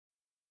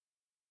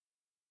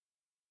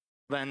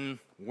Then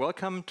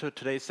welcome to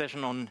today's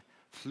session on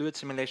fluid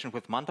simulation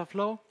with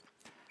Mantaflow.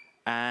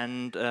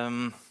 And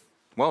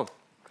well,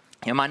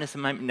 yeah, my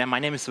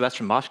name is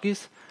Sebastian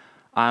Barschkis.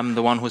 I'm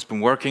the one who's been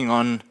working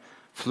on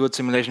fluid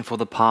simulation for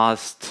the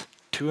past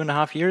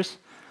 2.5 years.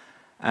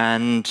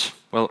 And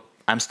well,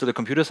 I'm still a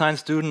computer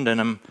science student,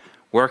 and I'm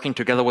working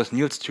together with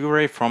Niels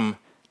Thuray from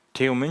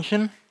TU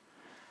München.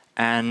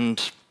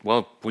 And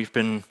well, we've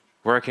been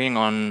working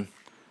on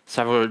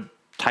several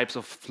types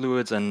of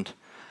fluids, and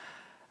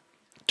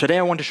today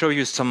I want to show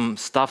you some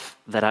stuff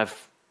that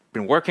I've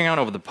been working on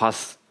over the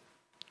past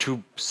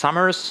 2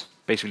 summers,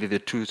 basically the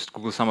 2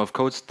 Google Summer of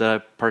Codes that I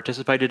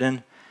participated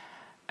in.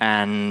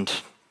 And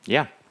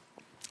yeah,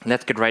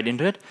 let's get right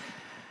into it.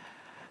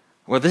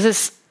 Well, this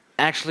is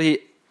actually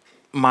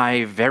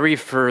my very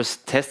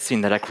first test scene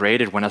that I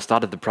created when I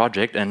started the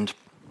project, and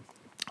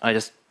I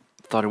just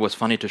thought it was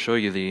funny to show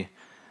you the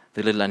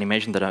little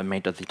animation that I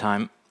made at the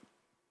time.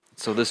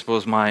 So this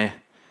was my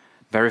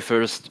very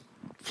first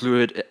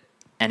fluid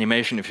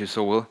animation, if you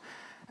so will.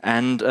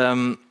 And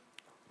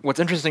what's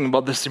interesting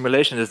about this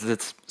simulation is that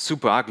it's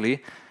super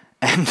ugly,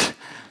 and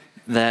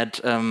that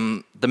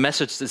the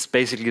message is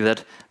basically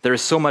that there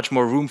is so much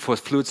more room for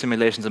fluid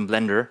simulations in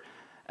Blender.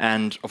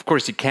 And of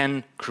course, you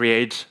can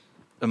create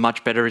a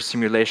much better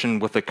simulation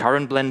with the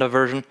current Blender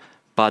version,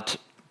 but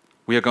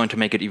we are going to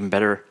make it even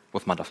better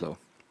with Mantaflow.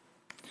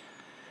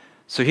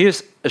 So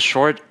here's a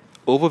short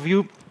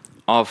overview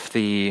of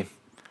the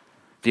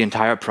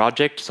entire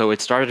project. So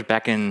it started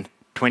back in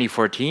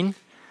 2014.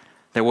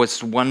 There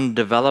was one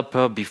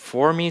developer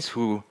before me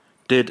who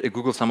did a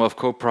Google Summer of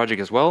Code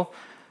project as well.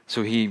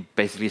 So he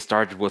basically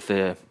started with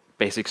the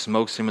basic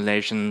smoke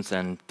simulations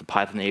and the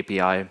Python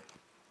API.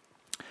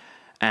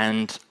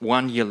 And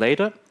 1 year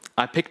later,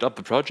 I picked up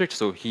the project.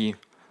 So he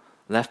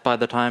left by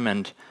the time,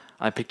 and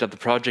I picked up the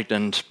project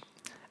and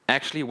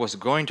actually was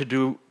going to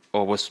do,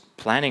 or was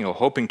planning or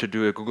hoping to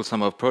do, a Google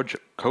Summer of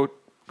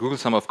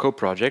Code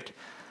project.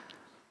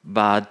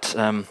 But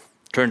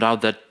turned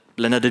out that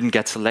Blender didn't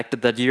get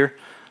selected that year,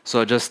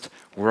 so I just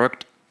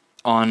worked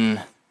on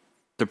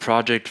the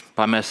project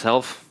by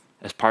myself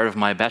as part of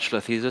my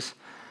bachelor thesis.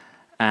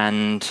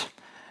 And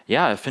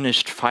yeah, I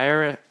finished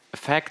fire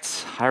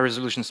effects,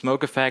 high-resolution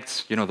smoke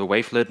effects, you know, the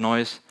wavelet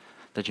noise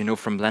that you know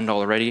from Blender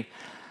already.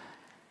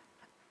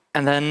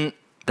 And then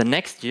the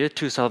next year,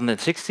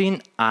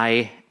 2016,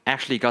 I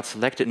actually got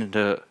selected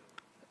into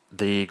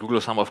the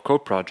Google Summer of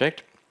Code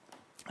project.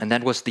 And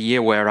that was the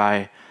year where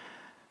I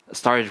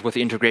started with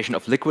the integration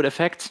of liquid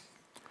effects.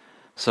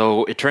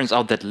 So it turns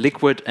out that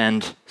liquid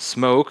and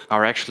smoke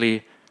are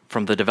actually,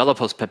 from the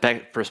developer's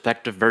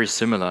perspective, very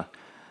similar.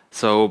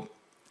 So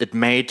it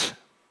made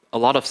a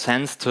lot of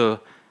sense to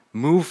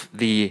move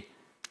the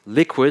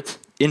liquid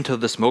into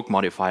the smoke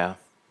modifier.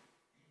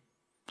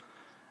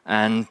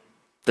 And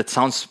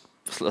that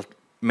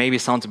maybe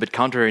sounds a bit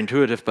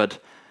counterintuitive, but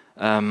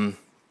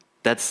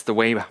that's the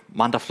way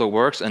Mantaflow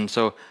works. And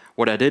so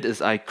what I did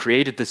is I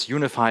created this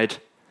unified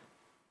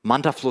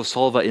Mantaflow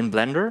solver in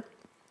Blender,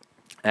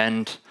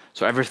 and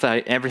so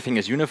everything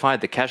is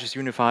unified, the cache is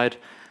unified,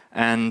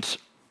 and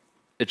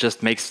it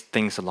just makes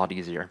things a lot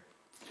easier.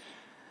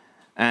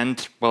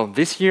 And well,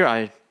 this year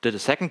I did a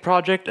second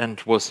project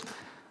and was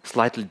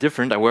slightly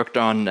different. I worked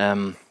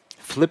on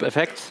flip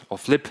effects, or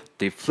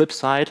the flip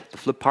side, the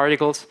flip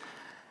particles,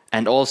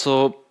 and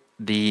also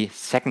the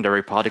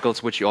secondary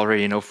particles, which you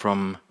already know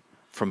from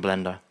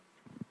Blender.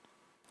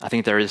 I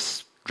think there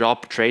is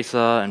drop,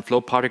 tracer, and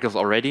flow particles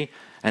already,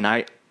 and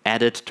I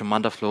added to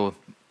Mantaflow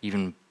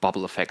even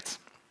bubble effects.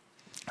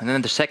 And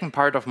then the second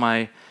part of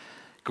my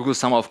Google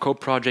Summer of Code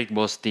project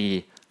was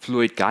the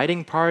fluid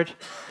guiding part.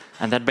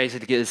 And that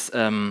basically is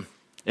a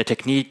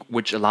technique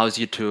which allows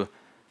you to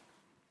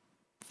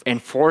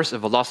enforce a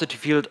velocity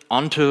field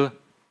onto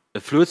a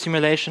fluid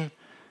simulation.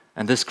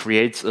 And this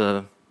creates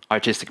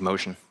artistic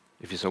motion,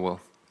 if you so will.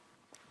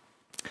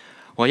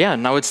 Well, yeah,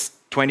 now it's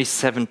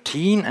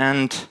 2017,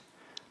 and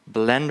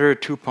Blender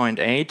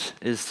 2.8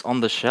 is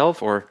on the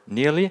shelf, or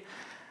nearly.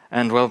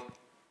 And well,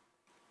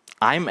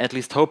 I'm at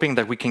least hoping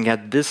that we can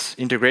get this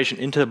integration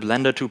into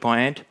Blender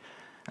 2.8,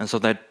 and so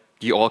that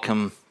you all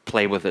can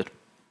play with it.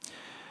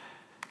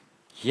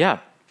 Yeah.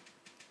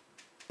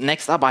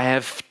 Next up, I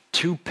have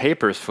 2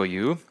 papers for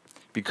you,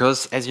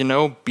 because as you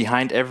know,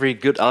 behind every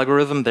good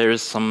algorithm, there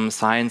is some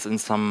science and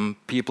some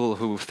people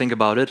who think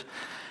about it.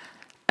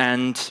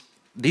 And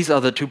these are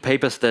the 2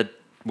 papers that,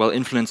 well,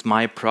 influenced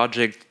my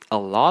project a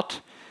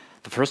lot.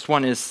 The first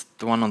one is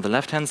the one on the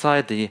left-hand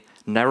side, the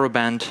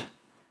narrowband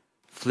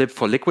flip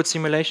for liquid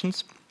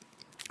simulations.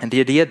 And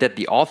the idea that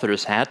the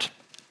authors had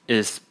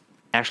is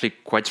actually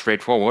quite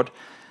straightforward.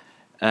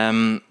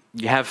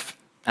 You have,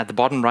 at the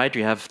bottom right,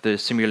 you have the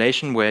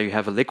simulation where you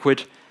have a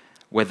liquid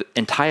where the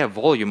entire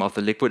volume of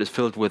the liquid is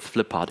filled with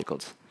flip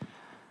particles.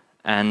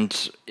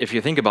 And if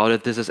you think about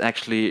it, this is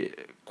actually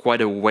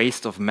quite a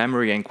waste of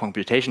memory and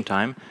computation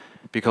time,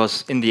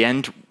 because in the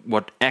end,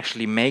 what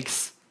actually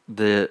makes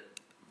the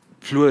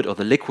fluid or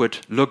the liquid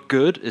look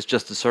good is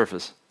just the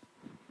surface.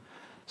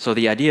 So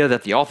the idea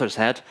that the authors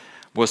had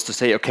was to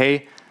say,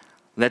 okay,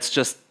 let's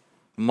just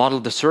model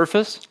the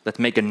surface, let's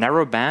make a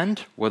narrow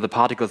band where the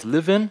particles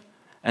live in,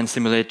 and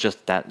simulate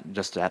just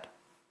that.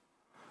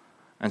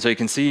 And so you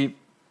can see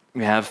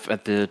we have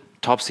at the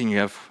top scene you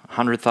have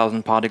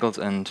 100,000 particles,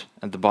 and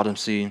at the bottom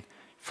scene,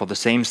 for the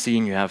same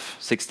scene, you have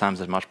 6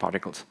 times as much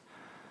particles.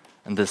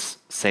 And this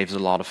saves a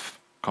lot of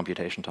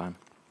computation time.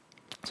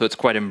 So it's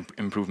quite an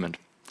improvement.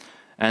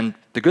 And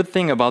the good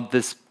thing about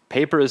this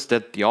paper is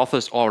that the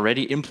authors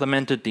already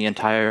implemented the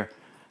entire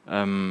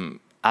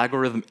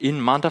algorithm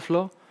in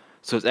Mantaflow,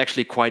 so it's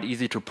actually quite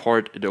easy to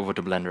port it over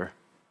to Blender.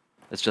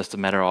 It's just a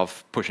matter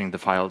of pushing the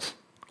files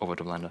over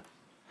to Blender.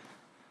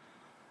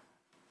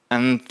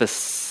 And the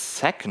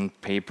second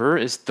paper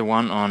is the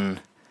one on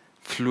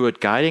fluid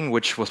guiding,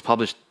 which was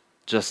published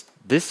just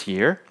this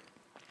year.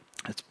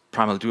 It's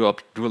primarily dual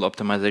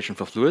optimization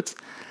for fluids.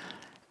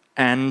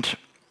 And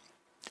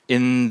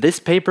in this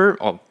paper,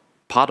 or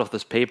part of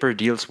this paper,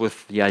 deals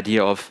with the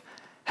idea of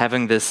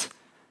having this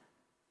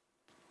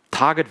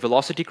target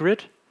velocity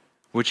grid,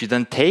 which you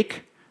then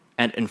take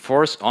and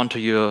enforce onto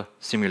your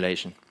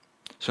simulation.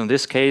 So in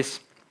this case,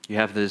 you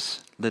have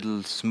this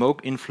little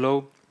smoke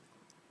inflow,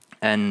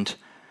 and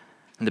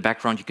in the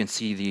background you can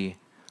see the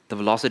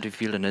velocity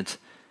field, and it's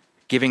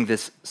giving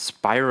this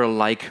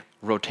spiral-like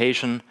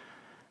rotation,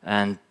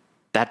 and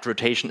that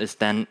rotation is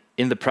then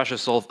in the pressure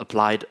solve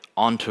applied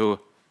onto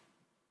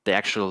the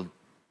actual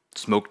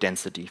smoke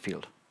density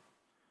field.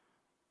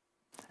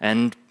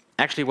 And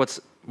actually what's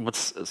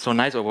so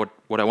nice, or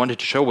what I wanted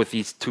to show with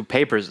these 2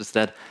 papers, is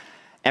that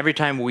every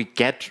time we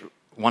get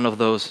one of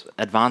those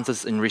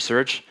advances in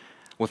research,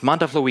 with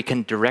Mantaflow we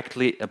can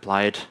directly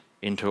apply it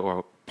into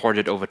or port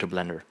it over to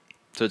Blender.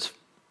 So it's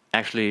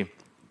actually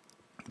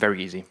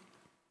very easy.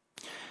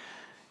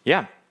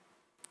 Yeah.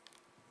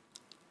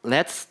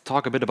 Let's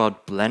talk a bit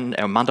about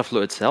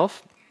Mantaflow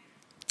itself.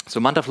 So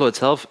Mantaflow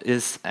itself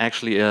is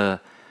actually a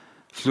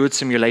fluid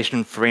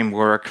simulation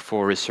framework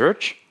for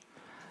research,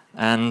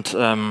 and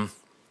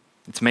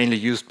it's mainly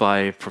used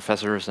by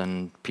professors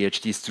and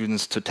PhD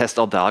students to test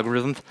out the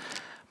algorithms,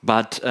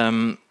 but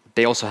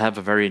they also have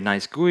a very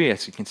nice GUI,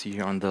 as you can see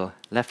here on the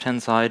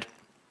left-hand side.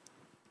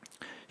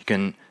 You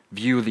can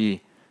view the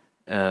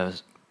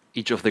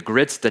each of the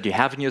grids that you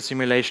have in your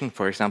simulation.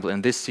 For example,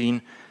 in this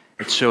scene,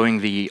 it's showing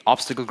the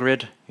obstacle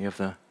grid. You have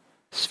the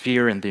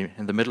sphere in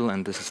the middle,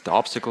 and this is the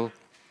obstacle.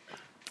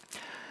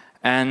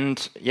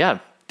 And yeah,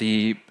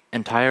 the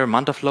entire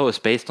Mantaflow is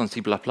based on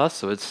C++,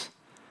 so it's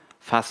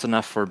fast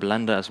enough for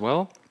Blender as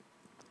well.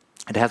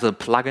 It has a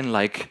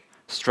plugin-like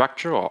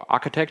structure or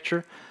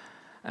architecture,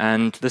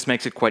 and this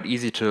makes it quite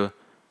easy to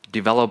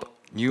develop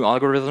new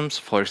algorithms.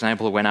 For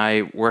example, when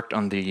I worked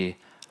on the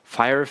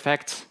fire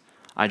effects,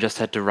 I just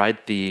had to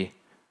write the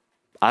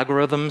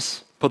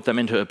algorithms, put them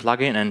into a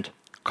plugin, and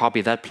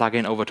copy that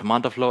plugin over to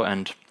Mantaflow,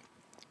 and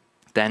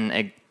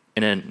then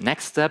in a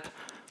next step,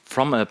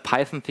 from a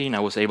Python theme, I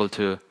was able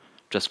to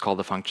just call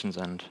the functions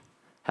and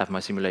have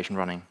my simulation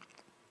running.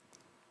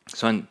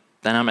 So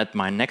then I'm at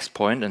my next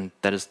point, and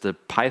that is the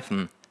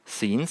Python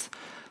scenes.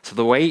 So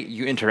the way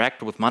you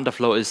interact with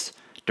Mantaflow is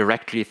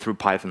directly through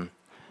Python.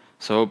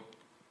 So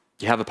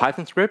you have a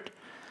Python script,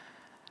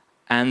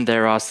 and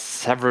there are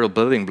several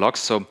building blocks.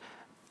 So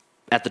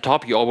at the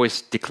top, you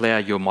always declare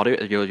your model,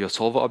 your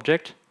solver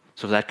object.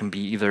 So that can be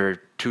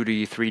either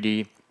 2D,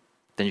 3D.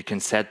 Then you can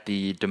set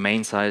the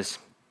domain size,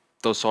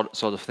 those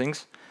sort of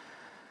things.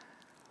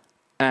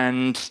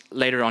 And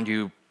later on,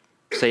 you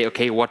say,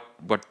 okay, what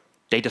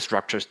data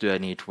structures do I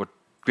need? What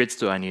grids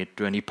do I need?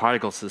 Do I need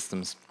particle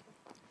systems?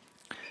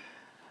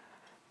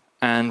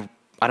 And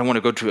I don't want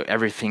to go through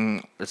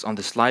everything that's on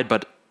this slide,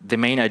 but the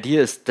main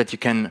idea is that you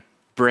can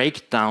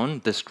break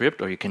down the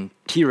script, or you can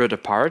tear it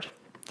apart.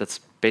 That's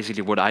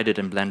basically what I did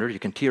in Blender. You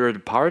can tear it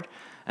apart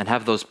and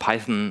have those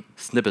Python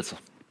snippets,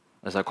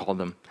 as I call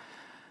them.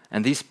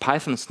 And these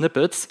Python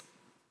snippets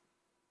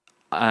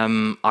are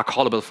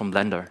callable from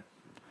Blender.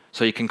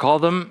 So you can call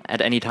them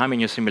at any time in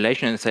your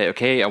simulation and say,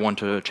 okay, I want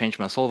to change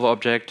my solver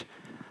object,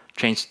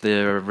 change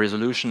the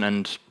resolution,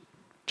 and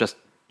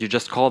you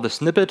just call the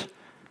snippet,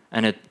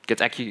 and it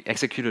gets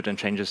executed and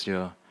changes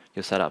your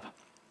setup.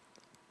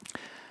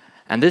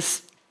 And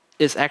this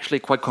is actually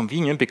quite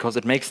convenient because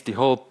it makes the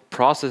whole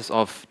process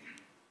of,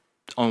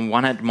 on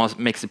one hand,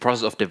 makes the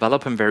process of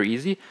development very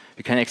easy.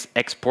 You can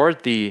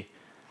export the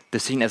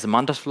scene as a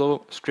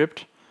Mantaflow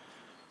script.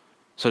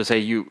 So to say,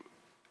 you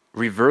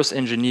reverse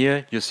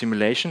engineer your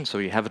simulation, so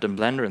you have it in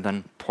Blender and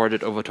then port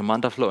it over to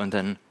Mantaflow and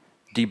then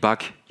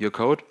debug your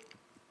code.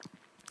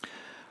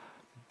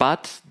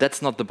 But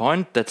that's not the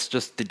point, that's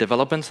just the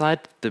development side.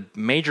 The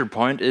major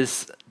point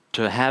is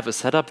to have a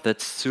setup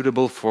that's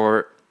suitable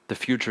for the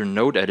future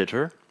node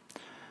editor.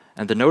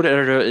 And the node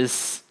editor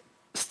is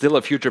still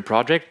a future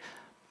project,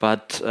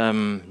 but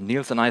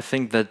Niels and I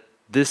think that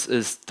this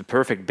is the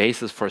perfect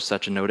basis for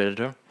such a node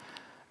editor.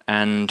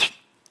 And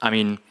I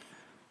mean,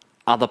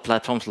 other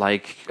platforms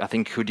like, I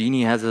think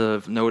Houdini has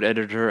a node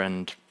editor,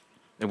 and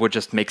it would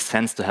just make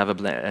sense to have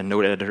a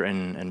node editor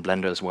in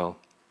Blender as well.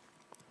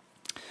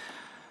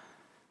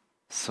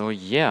 So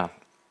yeah,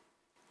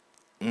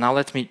 now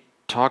let me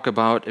talk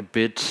about a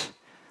bit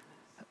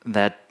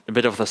a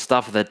bit of the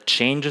stuff that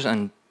changes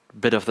and a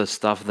bit of the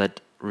stuff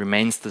that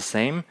remains the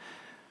same.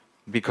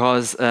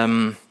 Because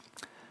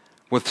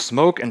with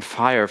smoke and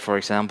fire, for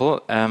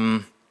example,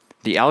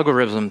 the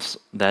algorithms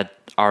that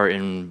are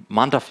in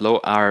Mantaflow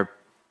are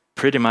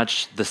pretty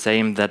much the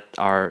same that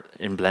are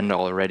in Blender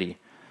already.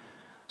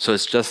 So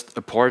it's just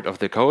a port of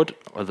the code,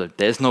 or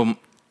there's no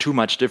too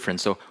much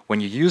difference. So when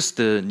you use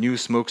the new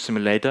smoke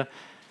simulator,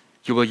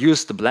 you will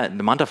use the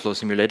Mantaflow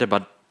simulator,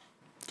 but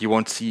you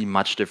won't see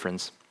much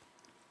difference.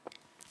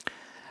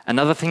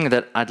 Another thing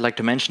that I'd like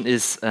to mention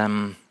is,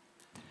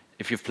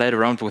 if you've played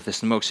around with the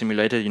smoke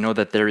simulator, you know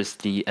that there is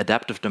the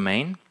adaptive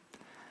domain.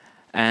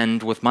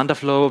 And with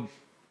Mantaflow,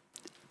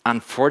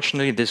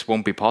 unfortunately, this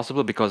won't be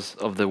possible because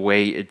of the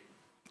way it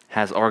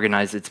has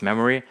organized its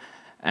memory.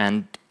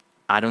 And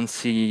I don't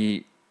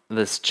see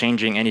this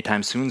changing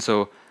anytime soon,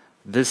 so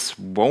this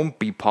won't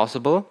be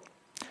possible.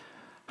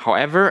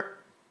 However,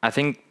 I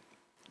think,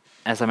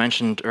 as I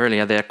mentioned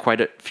earlier, there are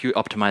quite a few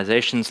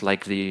optimizations,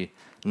 like the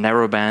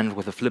narrowband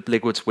with the flip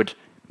liquids, would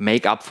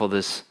make up for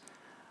this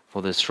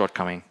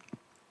shortcoming.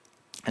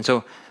 And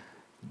so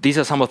these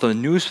are some of the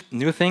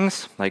new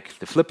things, like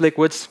the flip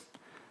liquids.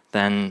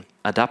 Then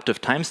adaptive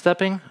time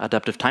stepping.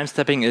 Adaptive time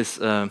stepping is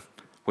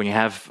when you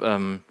have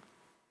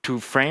 2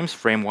 frames,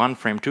 frame 1,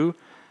 frame 2,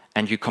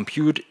 and you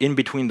compute in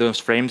between those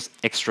frames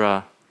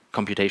extra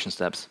computation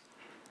steps.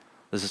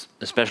 This is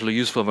especially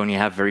useful when you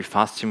have very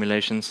fast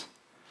simulations.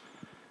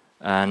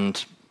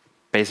 And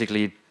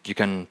basically, you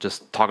can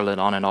just toggle it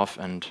on and off,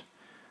 and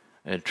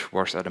it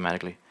works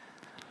automatically.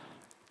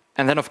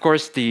 And then, of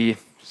course, the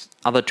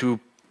other 2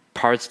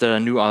 parts that are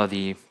new are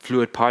the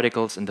fluid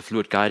particles and the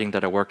fluid guiding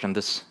that I worked on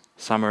this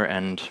summer.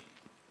 And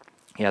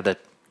yeah,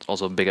 that's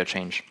also a bigger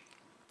change.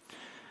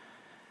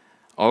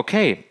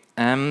 OK,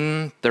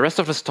 the rest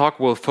of this talk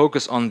will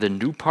focus on the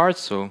new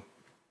parts. So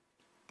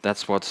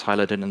that's what's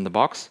highlighted in the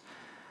box.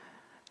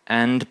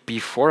 And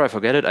before I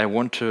forget it, I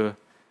want to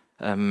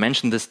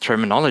mention this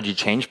terminology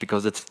change,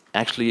 because it's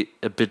actually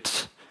a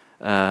bit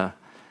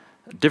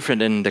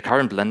different in the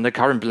current Blender.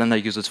 Current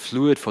Blender uses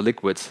fluid for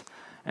liquids,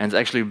 and it's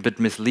actually a bit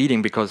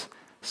misleading because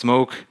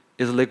smoke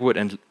is a liquid,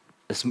 and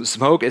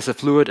smoke is a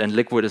fluid, and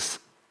liquid is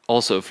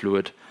also a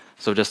fluid.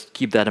 So just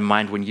keep that in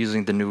mind when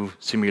using the new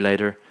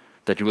simulator,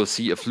 that you will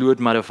see a fluid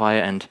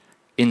modifier, and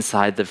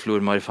inside the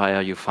fluid modifier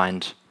you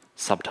find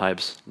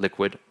subtypes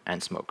liquid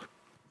and smoke.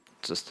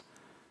 Just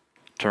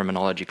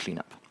terminology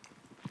cleanup.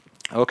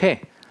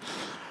 Okay.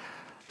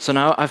 So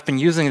now I've been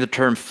using the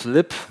term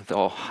flip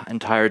the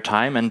entire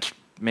time, and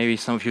maybe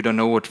some of you don't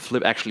know what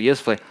flip actually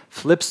is.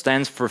 Flip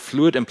stands for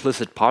fluid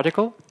implicit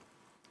particle.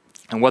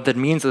 And what that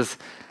means is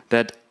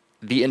that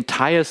the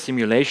entire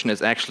simulation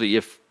is actually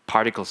a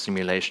particle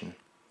simulation.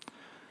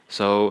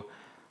 So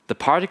the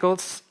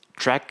particles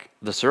track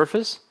the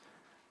surface,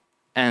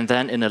 and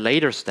then in a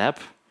later step,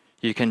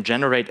 you can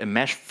generate a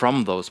mesh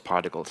from those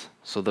particles.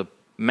 So the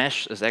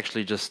mesh is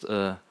actually just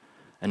an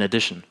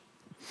addition.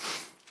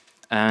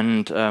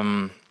 And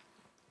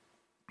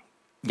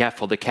yeah,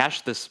 for the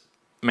cache, this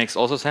makes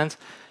also sense.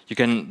 You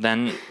can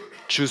then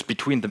choose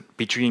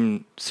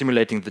between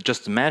simulating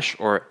just the mesh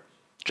or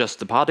just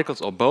the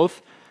particles or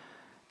both.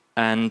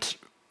 And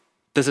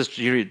this is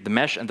really the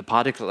mesh, and the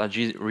particles are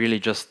really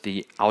just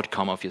the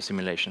outcome of your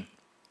simulation.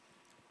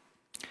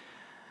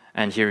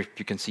 And here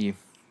you can see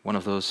one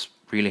of those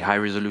really high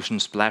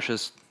resolution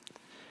splashes.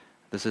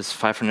 This is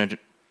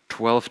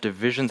 512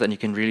 divisions, and you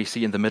can really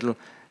see in the middle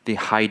the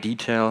high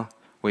detail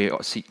where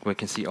you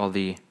can see all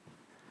the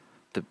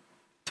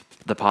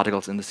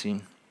particles in the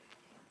scene.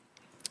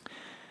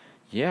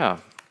 Yeah.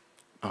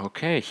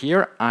 Okay,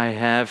 here I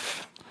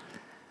have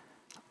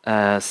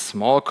a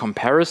small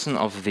comparison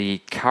of the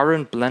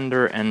current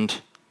Blender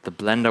and the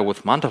Blender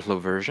with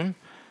Mantaflow version.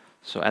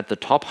 So at the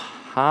top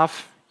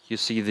half, you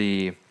see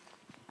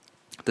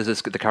this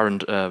is the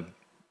current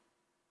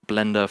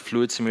Blender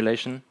fluid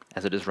simulation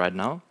as it is right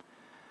now.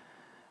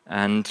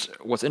 And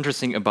what's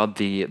interesting about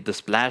the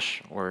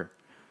splash, or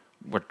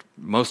what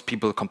most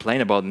people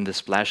complain about in the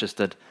splash, is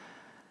that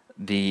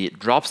the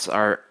drops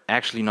are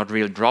actually not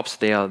real drops.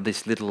 They are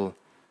these little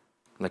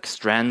like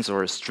strands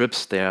or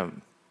strips.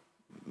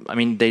 I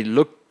mean, they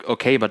look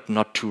okay, but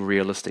not too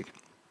realistic.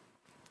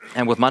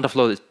 And with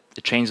Mantaflow,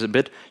 it changes a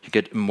bit. You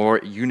get a more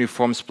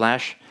uniform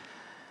splash.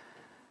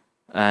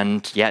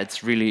 And yeah,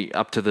 it's really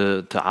up to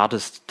the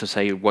artist to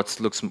say what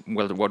looks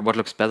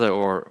better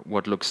or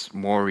what looks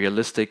more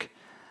realistic.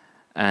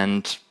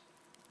 And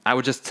I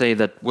would just say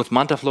that with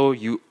Mantaflow,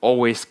 you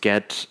always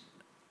get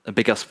a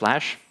bigger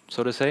splash,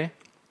 so to say.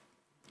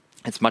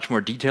 It's much more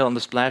detail on the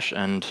splash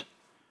and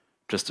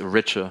just a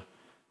richer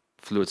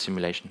fluid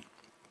simulation.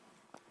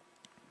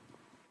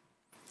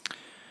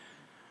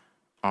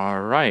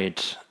 All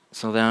right,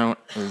 so then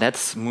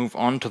let's move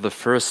on to the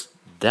first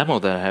demo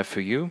that I have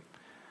for you.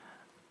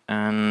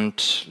 And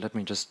let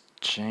me just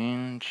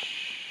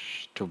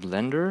change to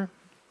Blender,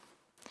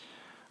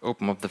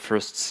 open up the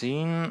first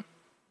scene.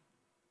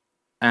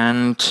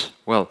 And,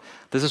 well,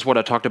 this is what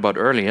I talked about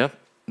earlier.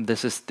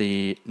 This is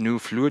the new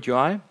Fluid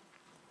UI.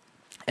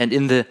 And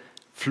in the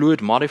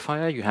Fluid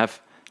modifier, you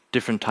have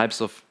different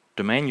types of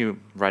domain,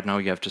 right now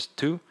you have just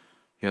two.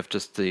 You have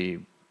just the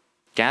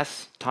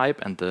gas type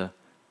and the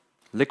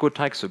liquid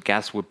type. So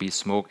gas would be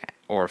smoke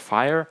or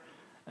fire,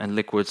 and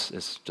liquids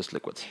is just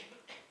liquids.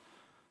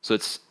 So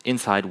it's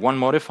inside one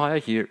modifier.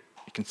 Here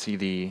you can see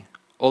the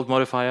old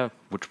modifier,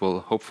 which will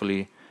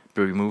hopefully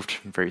be removed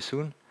very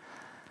soon.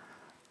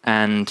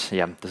 And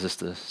yeah, this is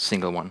the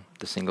single one,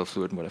 the single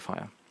fluid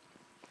modifier.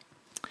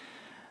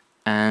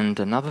 And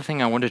another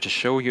thing I wanted to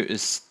show you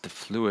is the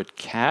fluid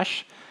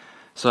cache.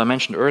 So I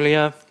mentioned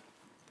earlier,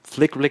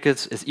 liquid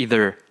liquids is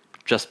either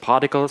just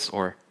particles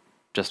or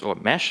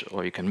mesh,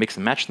 or you can mix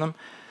and match them.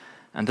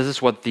 And this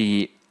is what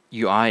the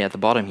UI at the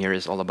bottom here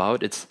is all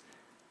about. It's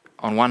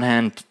on one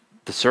hand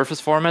the surface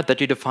format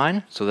that you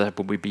define, so that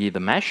would be the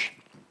mesh,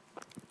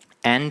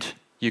 and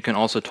you can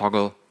also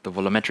toggle the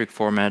volumetric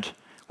format,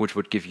 which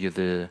would give you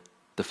the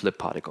flip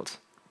particles.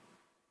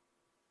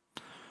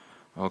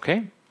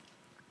 Okay.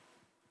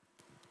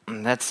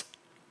 And that's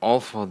all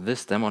for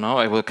this demo now.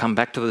 I will come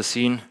back to the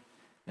scene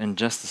in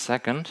just a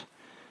second.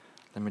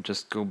 Let me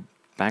just go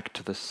back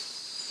to the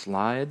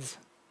slides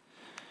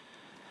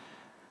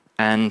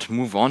and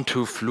move on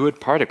to fluid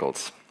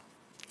particles.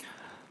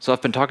 So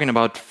I've been talking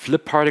about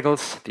flip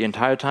particles the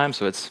entire time.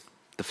 So it's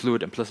the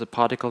fluid implicit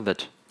particle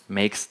that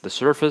makes the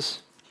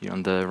surface. Here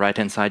on the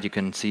right-hand side, you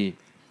can see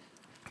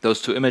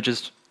those two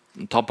images.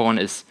 The top one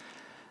is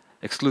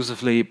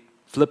exclusively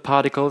flip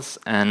particles,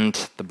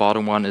 and the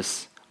bottom one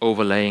is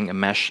overlaying a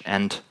mesh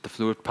and the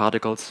fluid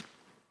particles.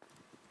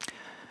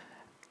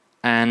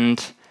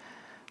 And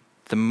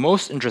the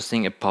most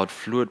interesting about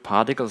fluid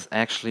particles is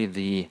actually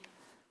the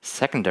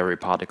secondary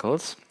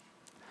particles.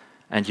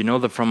 And you know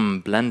them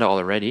from Blender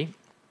already.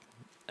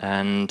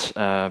 And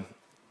the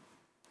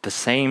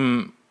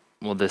same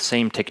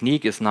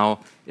technique is now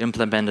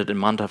implemented in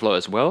Mantaflow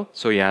as well.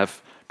 So you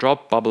have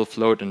drop, bubble,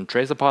 float, and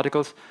tracer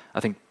particles. I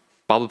think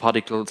bubble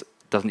particles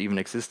doesn't even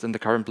exist in the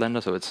current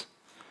Blender, so it's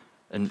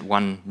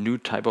one new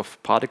type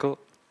of particle.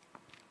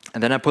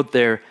 And then I put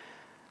there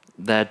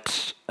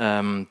that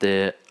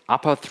the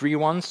upper three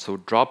ones, so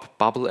drop,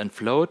 bubble, and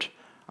float,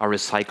 are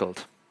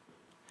recycled.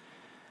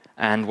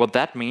 And what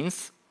that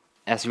means,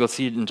 as you will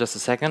see in just a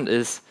second,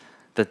 is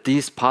that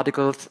these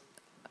particles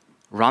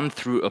run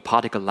through a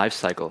particle life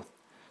cycle.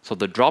 So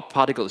the drop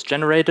particle is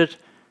generated,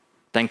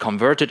 then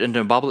converted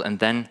into a bubble, and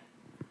then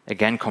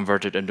again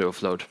converted into a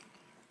float.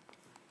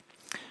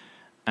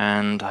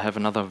 And I have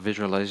another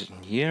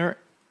visualization here,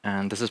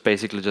 and this is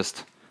basically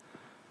just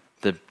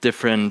the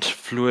different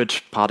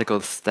fluid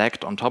particles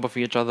stacked on top of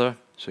each other.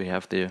 So you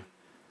have the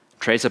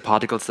tracer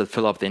particles that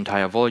fill up the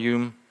entire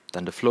volume,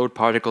 then the float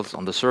particles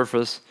on the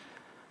surface,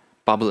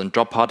 bubble and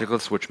drop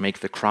particles which make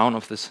the crown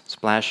of this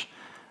splash,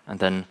 and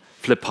then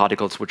flip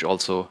particles which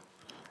also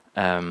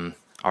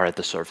are at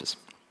the surface.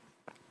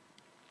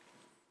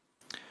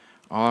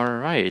 All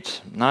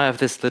right, now I have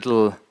this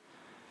little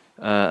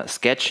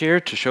sketch here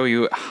to show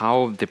you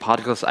how the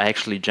particles are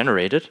actually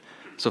generated.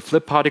 So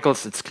flip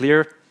particles, it's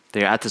clear,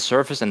 they're at the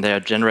surface and they are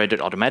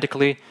generated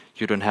automatically.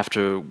 You don't have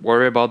to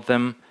worry about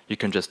them. You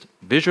can just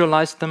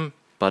visualize them,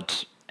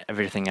 but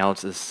everything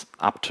else is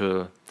up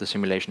to the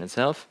simulation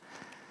itself.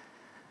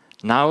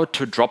 Now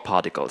to drop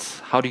particles.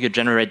 How do you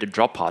generate a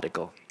drop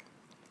particle?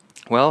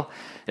 Well,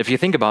 if you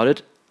think about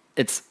it,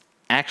 it's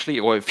actually,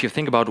 or if you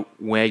think about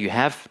where you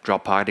have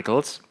drop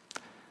particles,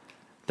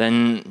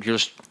 then you'll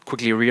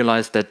quickly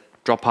realize that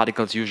drop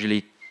particles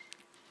usually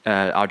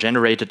are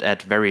generated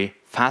at very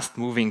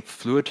fast-moving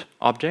fluid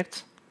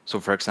objects. So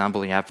for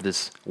example, you have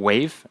this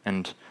wave,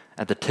 and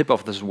at the tip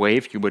of this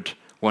wave, you would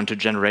want to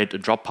generate a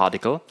drop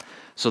particle.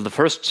 So the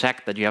first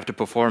check that you have to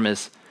perform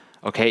is,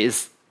 okay,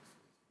 is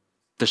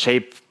the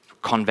shape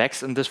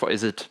convex in this, or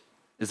is it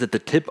the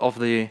tip of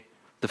the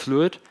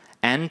fluid,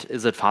 and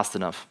is it fast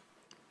enough?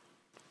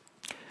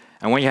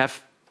 And when you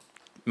have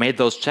made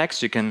those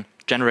checks, you can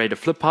generate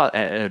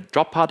a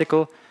drop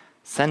particle,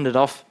 send it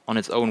off on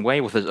its own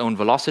way with its own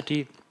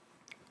velocity,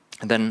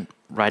 and then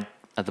right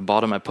at the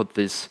bottom I put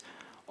this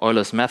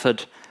Euler's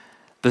method.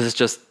 This is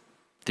just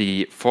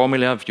the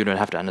formula. You don't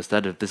have to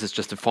understand it. This is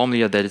just a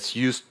formula that is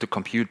used to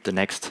compute the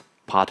next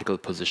particle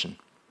position.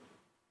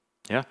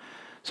 Yeah.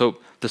 So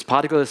this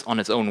particle is on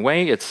its own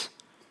way. It's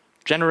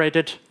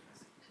generated.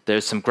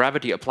 There's some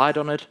gravity applied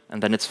on it,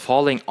 and then it's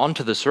falling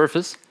onto the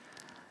surface.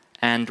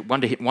 And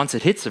once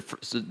it hits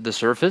the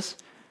surface,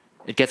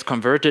 it gets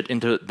converted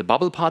into the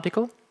bubble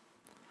particle.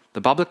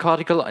 The bubble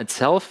particle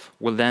itself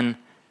will then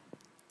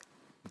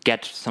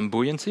get some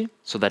buoyancy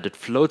so that it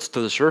floats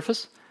to the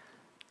surface.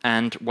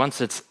 And once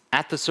it's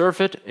at the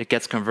surface, it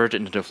gets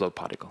converted into a float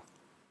particle.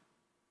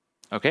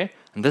 Okay?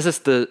 And this is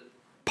the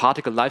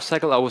particle life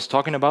cycle I was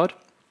talking about.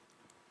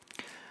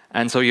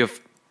 And so you have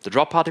the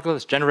drop particle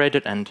is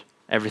generated, and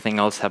everything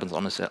else happens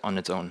on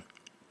its own.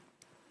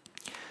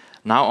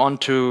 Now on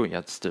to,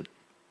 it's the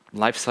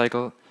life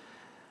cycle.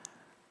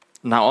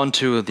 Now on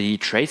to the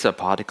tracer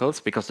particles,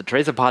 because the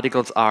tracer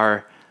particles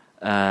are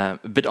a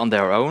bit on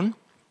their own.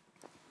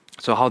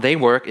 So how they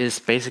work is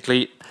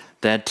basically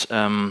that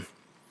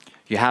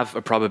you have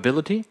a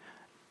probability,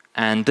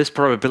 and this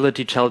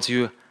probability tells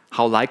you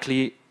how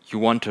likely you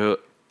want to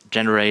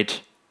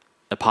generate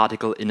a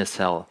particle in a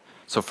cell.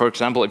 So for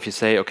example, if you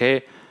say,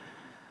 okay,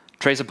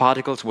 tracer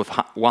particles with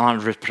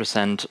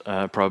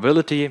 100%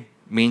 probability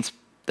means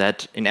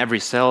that in every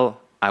cell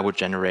I would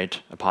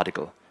generate a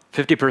particle.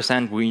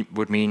 50%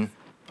 would mean,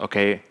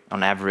 okay,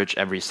 on average,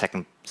 every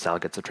second cell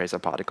gets a tracer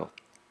particle.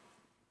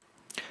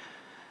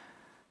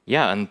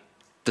 Yeah, and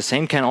the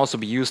same can also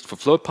be used for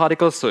float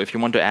particles. So if you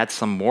want to add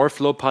some more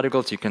float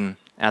particles, you can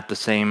add the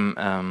same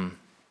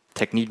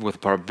technique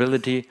with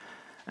probability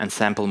and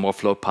sample more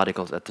float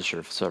particles at the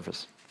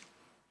surface.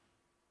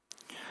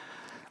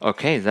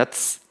 Okay,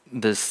 that's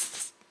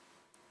this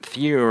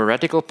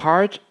theoretical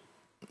part.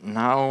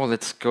 Now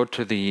let's go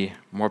to the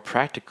more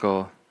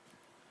practical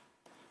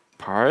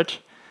part,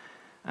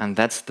 and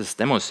that's this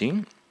demo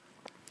scene.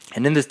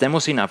 And in this demo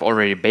scene, I've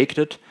already baked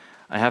it.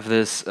 I have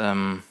this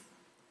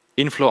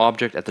inflow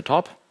object at the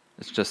top.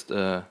 It's just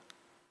a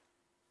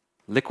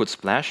liquid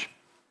splash.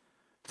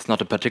 It's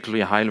not a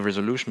particularly high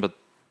resolution, but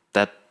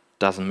that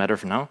doesn't matter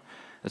for now.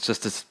 It's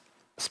just this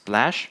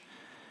splash.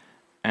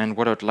 And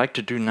what I'd like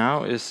to do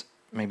now is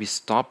maybe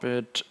stop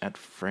it at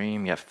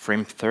frame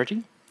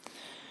 30.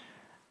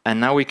 And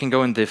now we can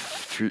go into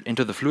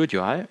the fluid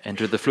UI,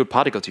 into the fluid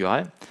particles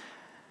UI.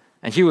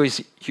 And here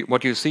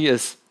what you see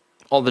is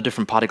all the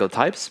different particle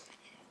types.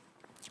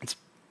 It's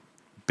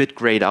a bit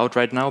grayed out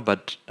right now,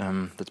 but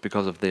that's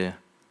because of the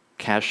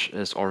cache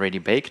is already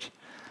baked.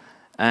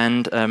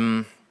 And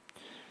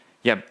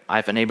yeah,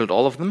 I've enabled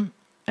all of them.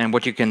 And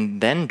what you can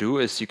then do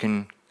is you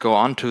can go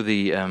on to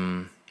the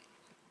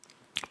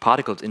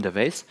particles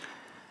interface,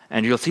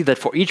 and you'll see that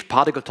for each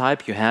particle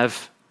type you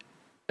have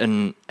a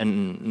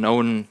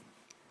known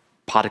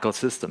particle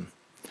system.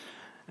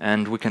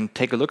 And we can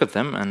take a look at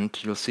them, and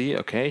you'll see,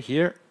 okay,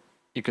 here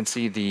you can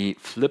see the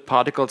flip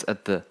particles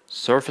at the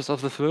surface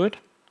of the fluid.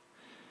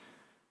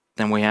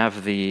 Then we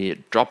have the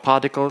drop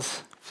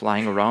particles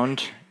flying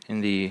around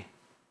in the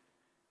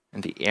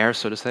air,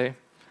 so to say.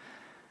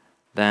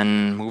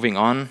 Then moving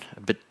on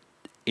a bit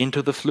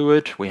into the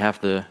fluid, we have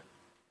the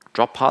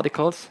drop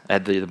particles,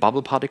 the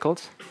bubble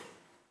particles.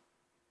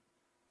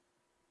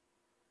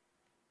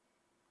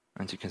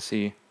 As you can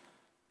see,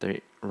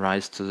 they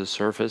rise to the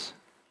surface.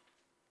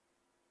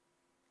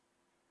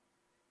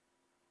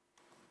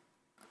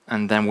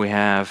 And then we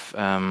have,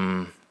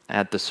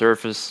 at the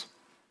surface,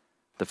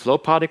 the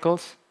float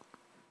particles.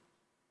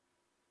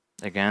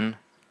 Again,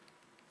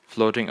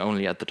 floating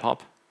only at the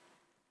top.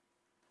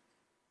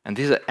 And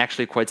these are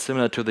actually quite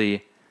similar to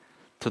the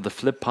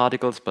flip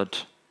particles,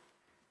 but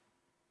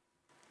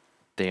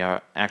they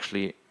are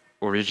actually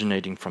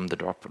originating from the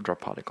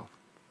drop particle.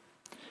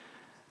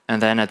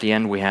 And then at the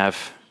end we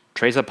have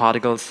tracer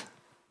particles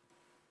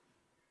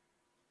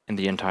in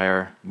the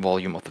entire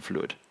volume of the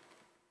fluid.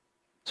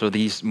 So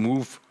these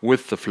move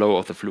with the flow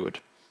of the fluid.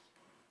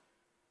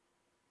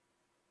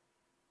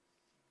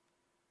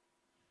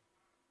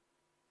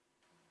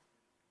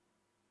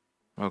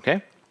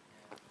 Okay.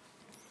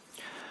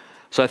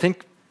 So I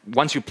think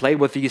once you play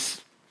with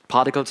these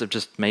particles, it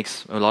just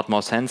makes a lot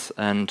more sense,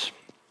 and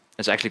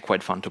it's actually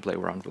quite fun to play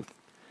around with.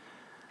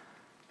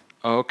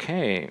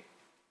 Okay,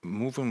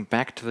 moving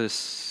back to the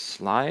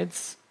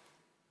slides.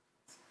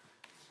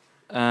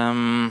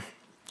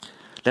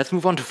 Let's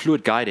move on to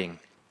fluid guiding.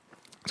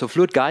 So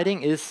fluid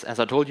guiding is, as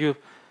I told you,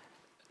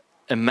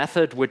 a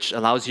method which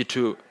allows you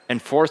to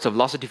enforce a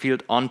velocity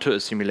field onto a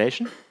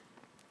simulation.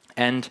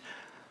 And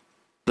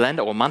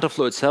Blender or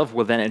Mantaflow itself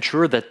will then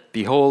ensure that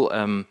the whole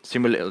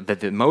that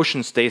the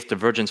motion stays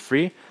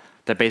divergence-free.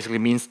 That basically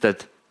means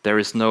that there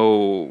is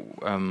no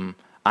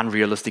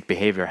unrealistic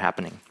behavior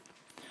happening.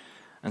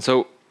 And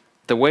so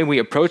the way we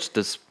approach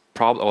this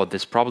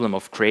problem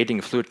of creating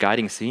a fluid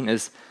guiding scene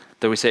is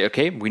that we say,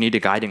 okay, we need a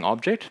guiding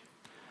object.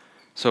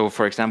 So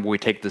for example, we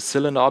take the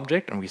cylinder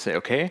object and we say,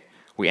 okay,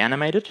 we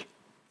animate it.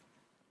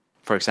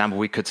 For example,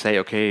 we could say,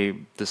 okay,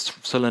 this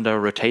cylinder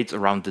rotates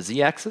around the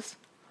z-axis.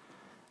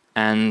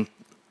 And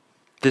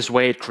this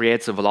way it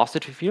creates a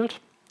velocity field.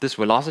 This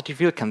velocity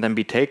field can then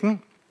be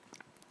taken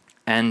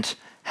and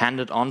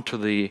handed on to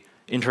the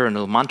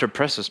internal Manta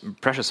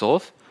pressure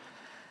solve.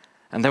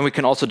 And then we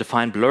can also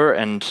define blur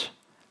and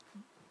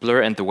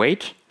the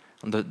weight.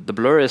 And the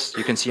blur is,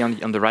 you can see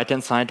on the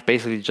right-hand side,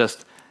 basically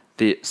just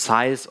the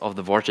size of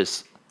the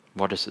vortices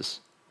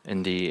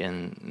in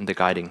the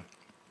guiding.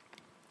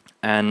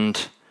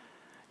 And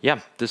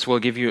yeah, this will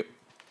give you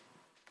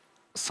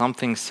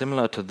something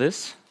similar to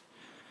this.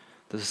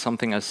 This is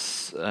something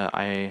as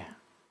I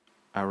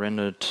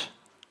rendered,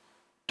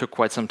 took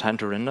quite some time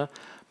to render.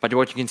 But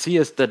what you can see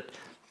is that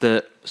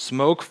the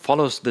smoke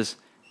follows this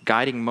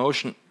guiding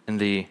motion in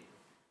the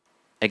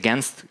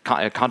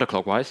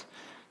counterclockwise.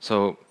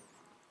 So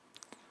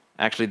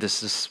actually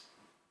this is,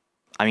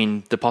 I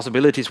mean, the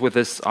possibilities with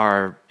this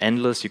are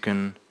endless. You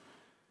can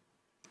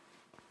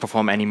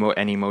perform any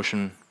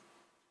motion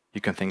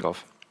you can think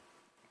of.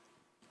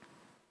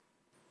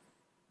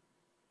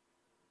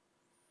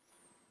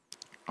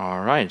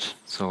 All right,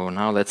 so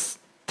now let's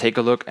take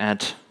a look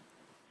at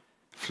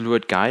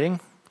fluid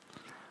guiding.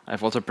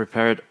 I've also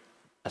prepared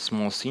a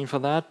small scene for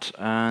that,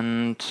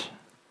 and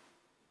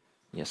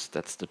Yes,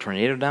 that's the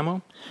tornado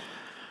demo.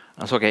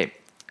 So, okay,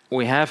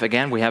 we have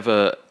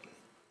a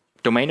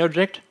domain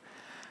object,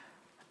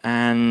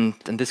 and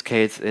in this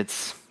case,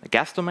 it's a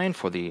gas domain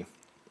for the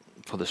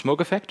smoke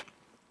effect.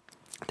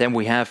 Then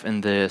we have in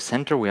the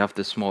center, we have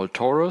the small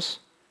torus,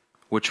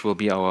 which will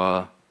be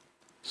our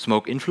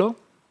smoke inflow.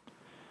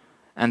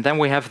 And then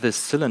we have this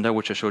cylinder,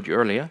 which I showed you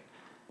earlier.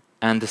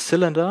 And the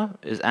cylinder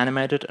is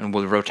animated and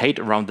will rotate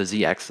around the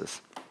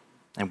z-axis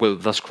and will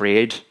thus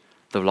create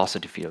the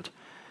velocity field.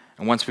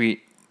 And once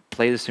we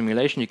play the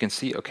simulation, you can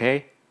see,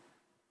 okay,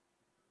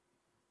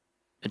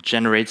 it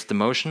generates the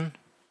motion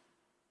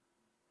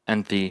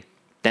and the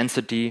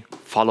density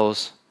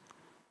follows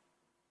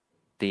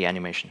the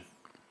animation.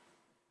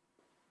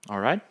 All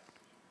right?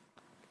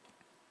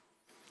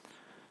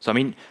 So, I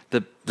mean,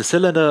 the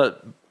cylinder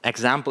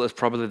example is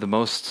probably the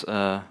most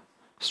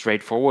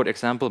straightforward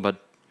example, but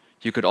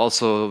you could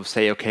also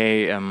say,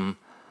 okay,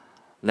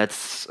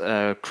 let's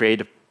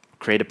create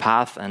a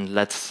path and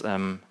let's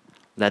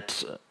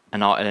let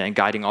a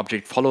guiding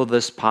object follow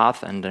this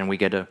path, and then we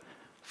get a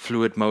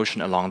fluid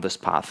motion along this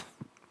path.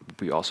 Would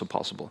be also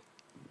possible.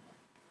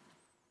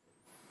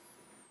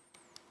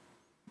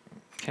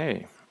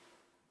 Okay.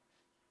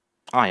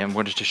 I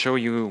wanted to show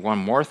you one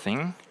more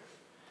thing.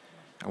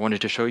 I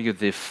wanted to show you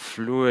the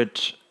fluid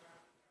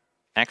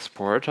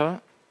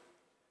exporter,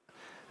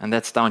 and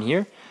that's down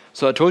here.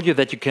 So I told you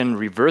that you can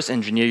reverse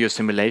engineer your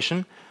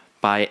simulation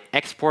by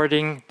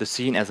exporting the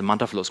scene as a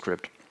Mantaflow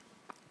script.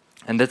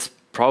 And that's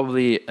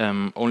probably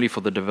only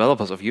for the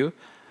developers of you.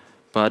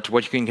 But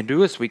what you can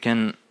do is we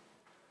can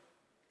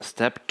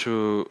step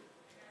to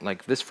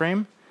like this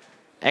frame,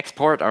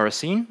 export our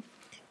scene,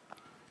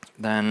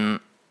 then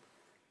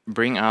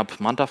bring up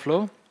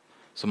Mantaflow.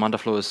 So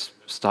Mantaflow is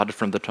started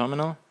from the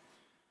terminal.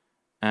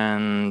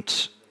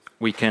 And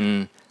we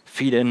can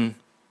feed in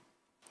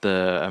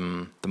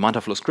the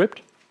Mantaflow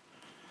script,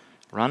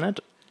 run it,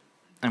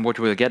 and what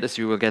you will get is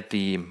you will get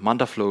the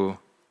Mantaflow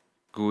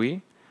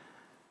GUI.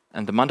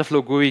 And the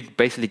Mantaflow GUI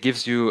basically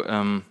gives you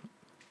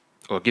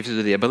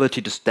the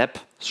ability to step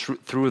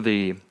through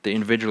the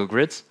individual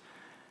grids.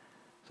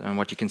 So, and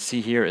what you can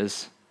see here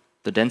is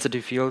the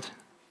density field.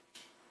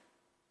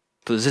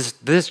 So this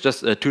is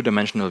just a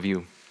two-dimensional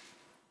view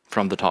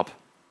from the top.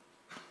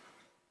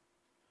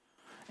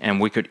 And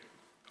we could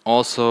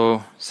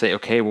also say,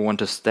 okay, we want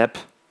to step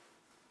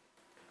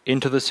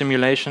into the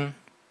simulation.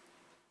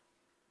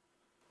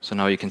 So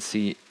now you can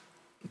see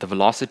the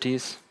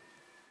velocities.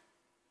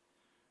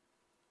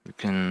 We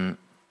can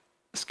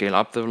scale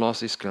up the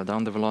velocities, scale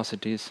down the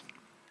velocities.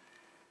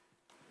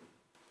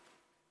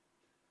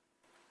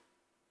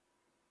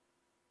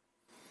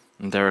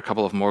 And there are a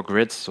couple of more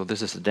grids. So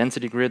this is a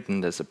density grid,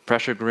 and there's a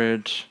pressure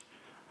grid,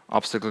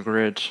 obstacle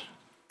grid,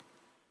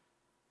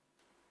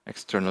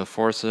 external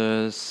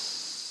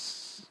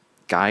forces,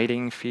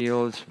 guiding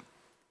field,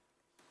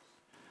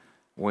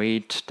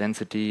 weight,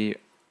 density,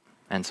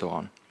 and so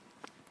on.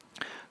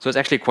 So it's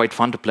actually quite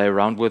fun to play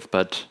around with,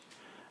 but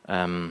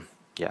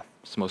yeah,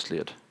 it's mostly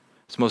it.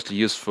 It's mostly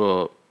used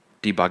for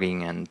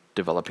debugging and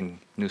developing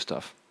new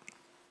stuff.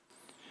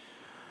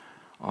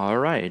 All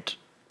right,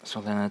 so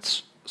then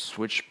let's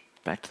switch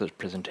back to the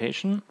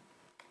presentation.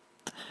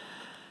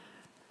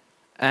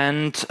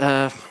 And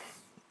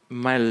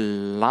my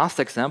last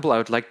example, I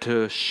would like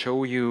to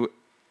show you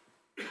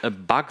a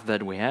bug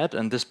that we had,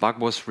 and this bug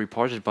was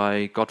reported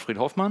by Gottfried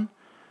Hoffmann.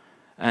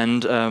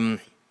 And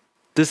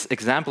this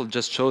example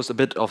just shows a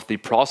bit of the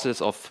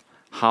process of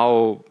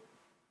how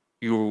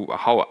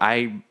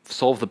I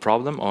solve the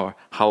problem, or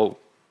how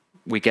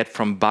we get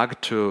from bug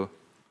to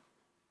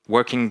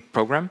working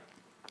program.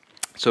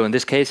 So in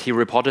this case, he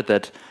reported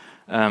that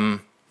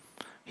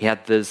he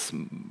had this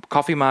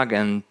coffee mug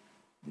and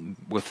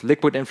with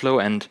liquid inflow,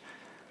 and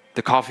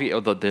the coffee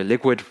or the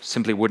liquid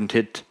simply wouldn't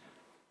hit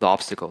the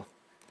obstacle.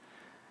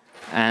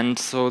 And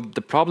so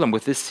the problem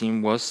with this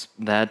scene was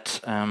that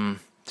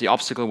the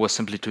obstacle was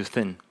simply too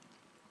thin.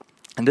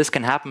 And this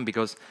can happen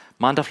because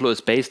Mantaflow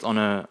is based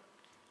or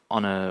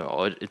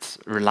it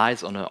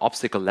relies on an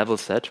obstacle level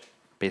set,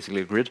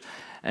 basically a grid.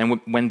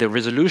 And when the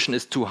resolution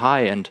is too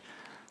high and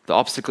the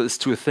obstacle is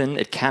too thin,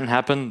 it can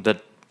happen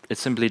that it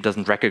simply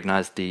doesn't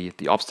recognize the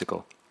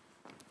obstacle.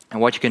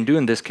 And what you can do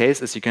in this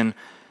case is you can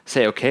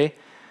say, okay,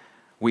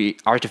 we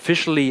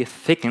artificially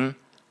thicken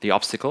the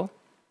obstacle.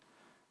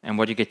 And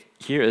what you get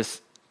here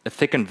is a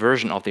thickened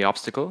version of the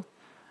obstacle.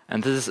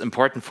 And this is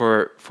important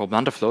for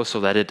Mantaflow so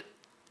that it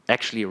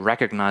actually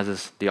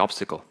recognizes the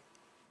obstacle.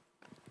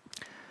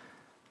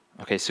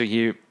 Okay, so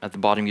here at the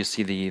bottom you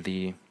see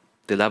the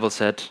level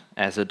set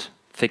as it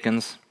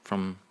thickens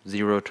from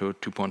 0 to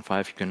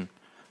 2.5. You can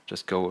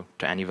just go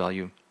to any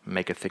value,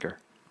 make it thicker.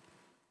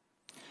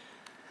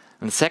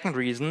 And the second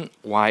reason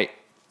why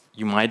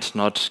you might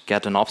not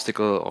get an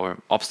obstacle or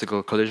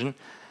obstacle collision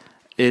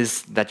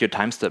is that your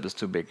time step is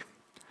too big.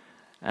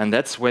 And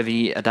that's where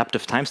the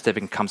adaptive time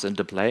stepping comes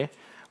into play.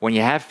 When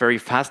you have very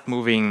fast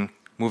moving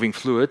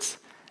fluids,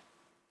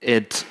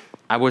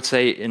 I would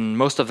say in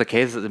most of the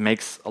cases it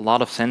makes a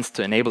lot of sense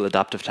to enable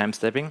adaptive time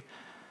stepping.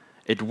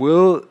 It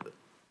will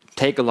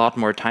take a lot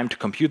more time to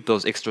compute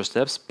those extra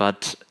steps,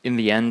 but in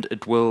the end,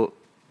 it will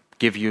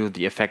give you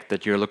the effect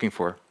that you're looking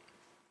for.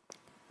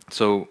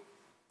 So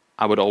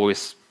I would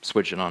always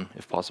switch it on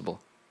if possible.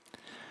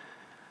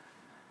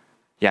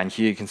 Yeah, and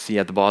here you can see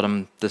at the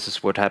bottom, this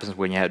is what happens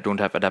when you don't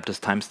have adaptive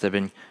time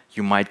stepping.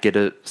 You might get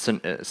a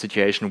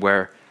situation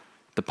where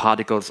the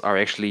particles are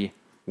actually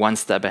one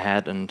step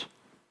ahead and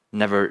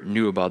never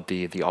knew about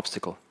the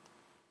obstacle.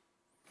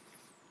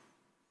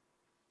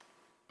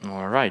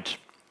 All right.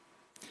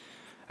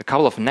 A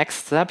couple of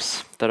next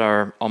steps that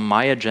are on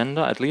my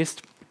agenda, at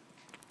least.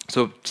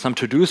 So some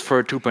to-dos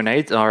for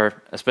 2.8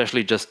 are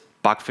especially just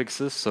bug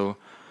fixes. So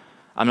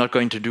I'm not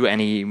going to do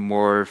any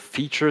more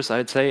features,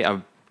 I'd say.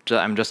 I'm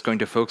just going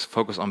to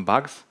focus on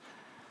bugs.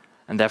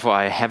 And therefore,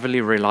 I heavily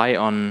rely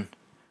on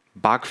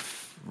bug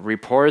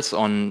reports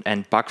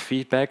and bug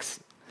feedbacks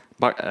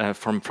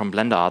from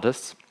Blender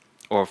artists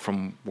or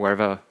from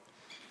wherever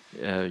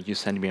you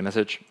send me a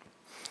message.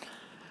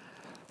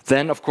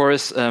 Then, of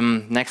course,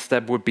 next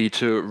step would be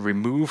to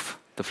remove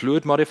the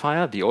fluid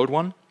modifier, the old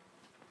one,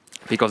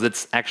 because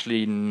it's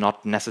actually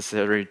not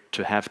necessary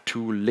to have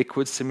two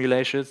liquid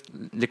simulators,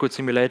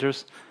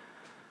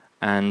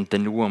 and the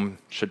new one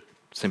should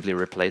simply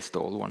replace the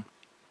old one.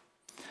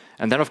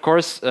 And then, of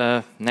course,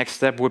 next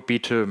step would be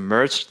to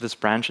merge this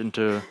branch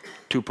into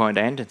 2.8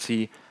 and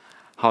see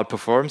how it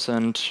performs,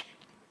 and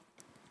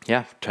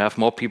yeah, to have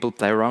more people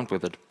play around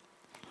with it.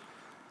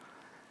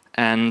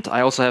 And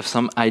I also have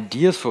some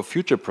ideas for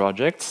future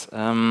projects,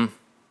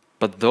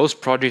 but those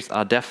projects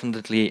are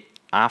definitely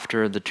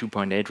after the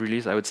 2.8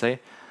 release, I would say.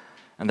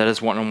 And that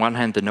is on one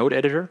hand the node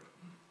editor.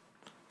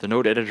 The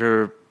node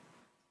editor,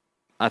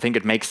 I think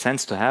it makes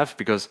sense to have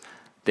because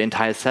the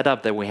entire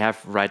setup that we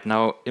have right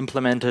now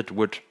implemented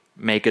would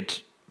make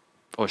it,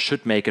 or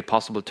should make it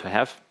possible to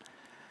have.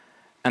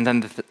 And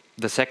then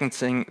the second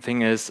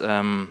thing is,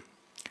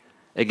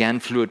 again,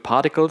 fluid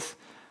particles,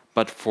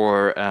 but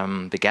for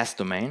the gas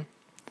domain.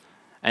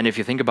 And if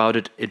you think about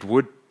it, it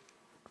would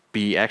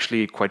be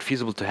actually quite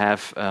feasible to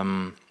have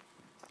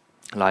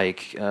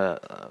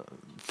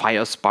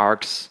fire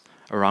sparks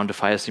around the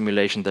fire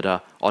simulation that are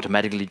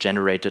automatically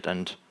generated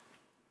and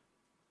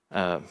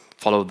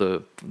follow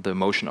the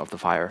motion of the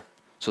fire.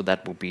 So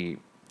that would be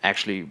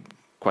actually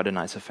quite a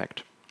nice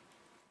effect.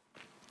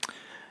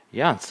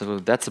 Yeah, so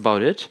that's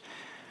about it.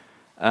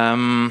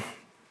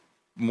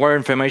 More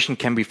information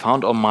can be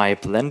found on my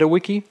Blender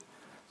wiki.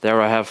 There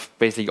I have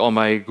basically all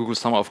my Google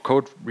Summer of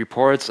Code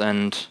reports,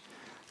 and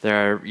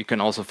there you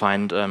can also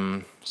find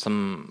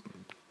some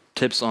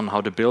tips on how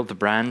to build the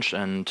branch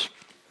and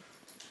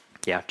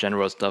yeah,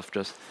 general stuff.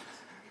 Just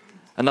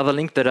another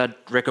link that I'd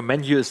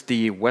recommend you is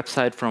the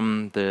website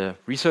from the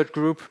research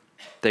group.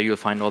 There you'll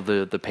find all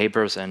the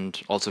papers and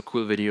also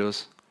cool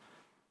videos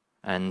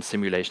and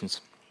simulations.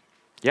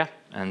 Yeah,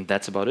 and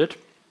that's about it.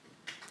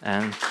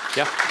 And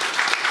yeah.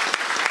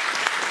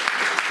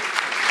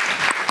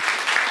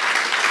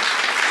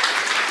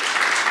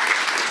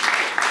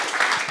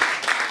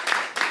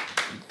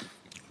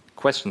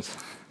 Questions?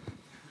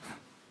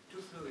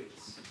 Two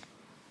fluids.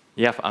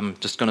 Yeah, I'm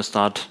just going to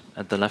start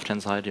at the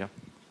left-hand side, yeah.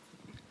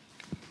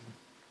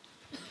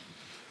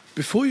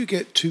 Before you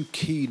get too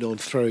keen on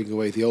throwing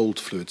away the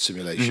old fluid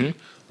simulation,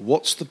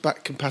 what's the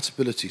back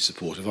compatibility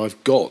support? If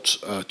I've got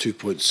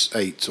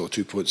 2.8 or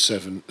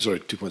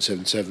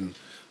 2.77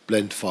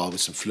 blend file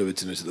with some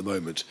fluids in it at the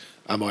moment,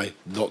 am I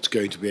not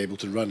going to be able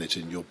to run it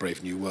in your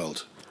brave new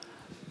world?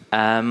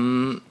 I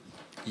mean,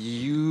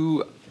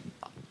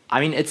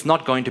 it's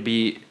not going to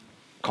be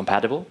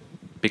compatible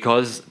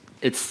because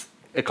it's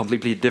a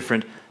completely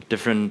different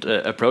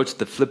approach.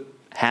 The flip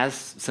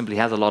simply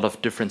has a lot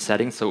of different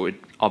settings, so it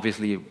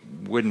obviously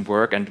wouldn't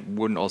work and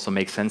wouldn't also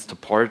make sense to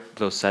port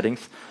those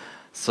settings.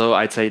 So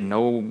I'd say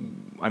no.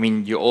 I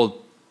mean, your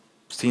old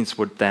scenes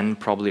would then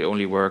probably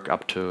only work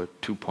up to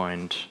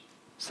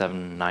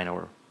 2.79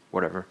 or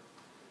whatever,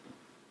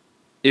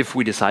 if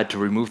we decide to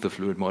remove the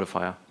fluid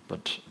modifier.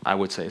 But I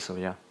would say so,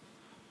 yeah.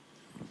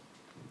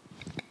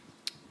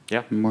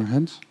 Yeah. More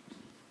hands?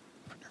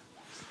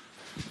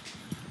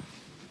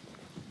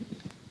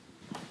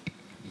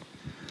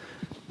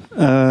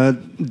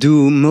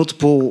 Do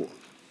multiple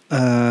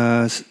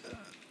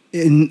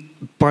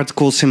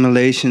particle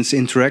simulations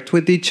interact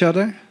with each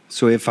other?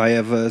 So if I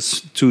have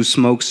two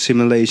smoke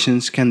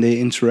simulations, can they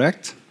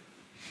interact?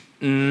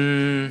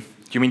 You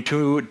mean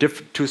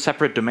two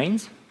separate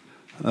domains?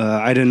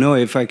 I don't know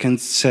if I can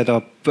set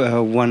up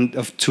one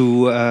of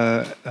two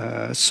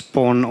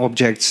spawn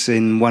objects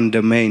in one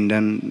domain,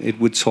 then it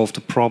would solve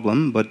the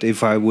problem. But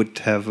if I would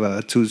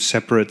have two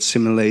separate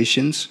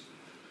simulations.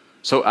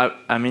 So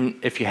I mean,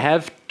 if you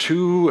have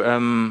two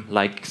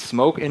like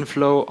smoke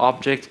inflow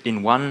objects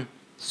in one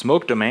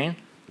smoke domain,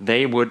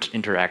 they would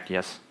interact,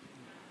 yes.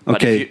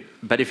 Okay.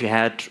 But if you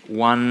had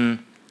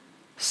one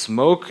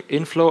smoke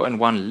inflow and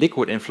one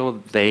liquid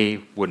inflow, they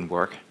wouldn't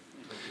work.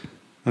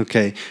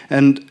 Okay,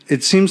 and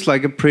it seems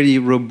like a pretty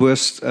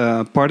robust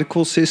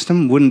particle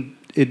system. Wouldn't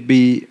it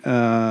be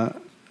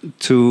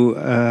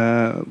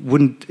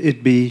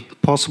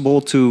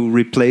possible to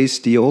replace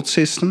the old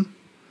system?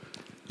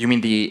 You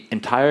mean the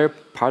entire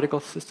particle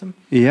system?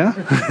 Yeah.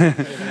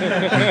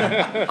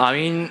 I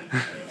mean,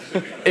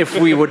 if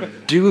we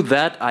would do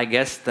that, I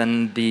guess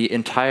then the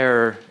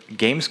entire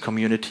games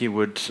community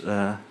would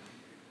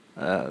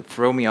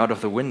throw me out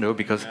of the window,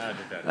 because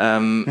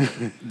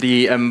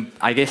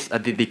I guess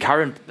the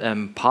current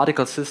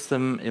particle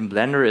system in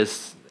Blender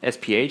is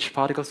SPH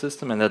particle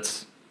system, and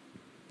that's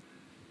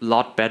a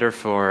lot better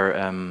for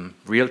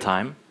real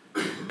time,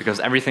 because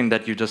everything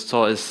that you just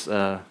saw is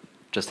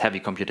just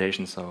heavy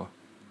computation. So,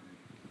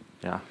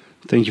 yeah.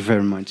 Thank you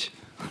very much.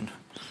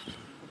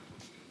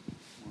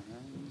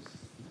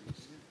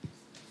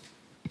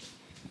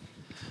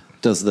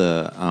 Does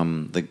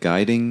the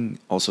guiding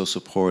also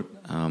support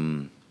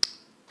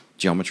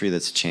geometry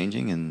that's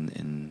changing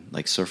in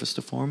like surface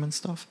deform and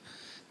stuff?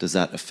 Does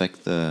that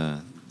affect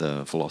the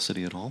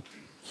velocity at all?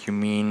 You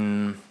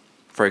mean,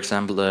 for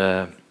example,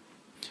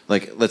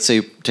 like, let's say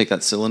you take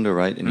that cylinder,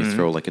 right, and you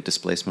throw like a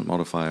displacement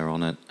modifier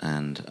on it,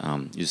 and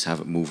you just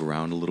have it move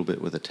around a little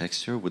bit with a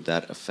texture. Would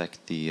that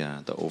affect the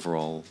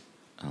overall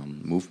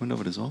movement of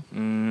it as well?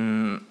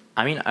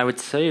 I mean, I would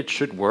say it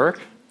should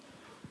work,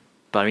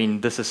 but I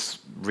mean, this is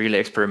really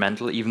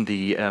experimental. Even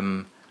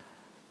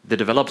the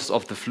developers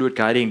of the fluid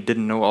guiding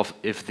didn't know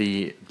if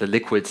the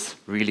liquids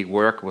really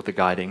work with the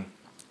guiding.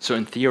 So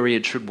in theory,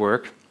 it should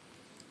work,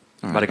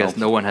 All but right, I guess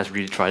no one has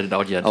really tried it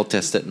out yet. I'll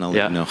test it and I'll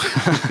let you know.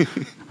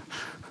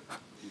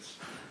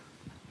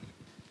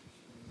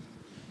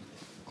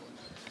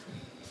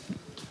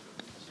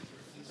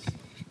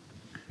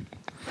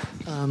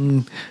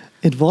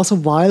 It was a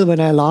while when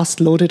I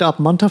last loaded up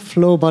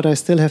Mantaflow, but I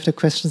still have the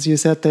questions. You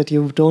said that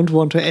you don't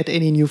want to add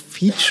any new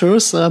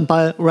features,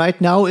 but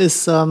right now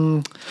is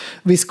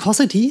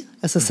viscosity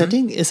as a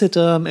setting. Is it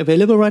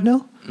available right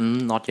now?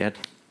 Not yet.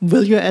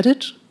 Will you add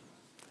it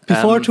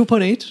before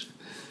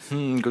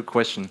 2.8? Good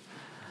question.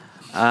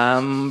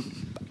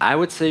 I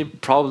would say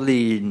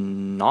probably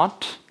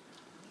not.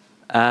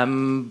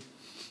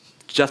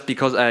 Just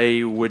because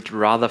I would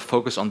rather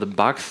focus on the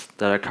bugs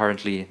that are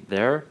currently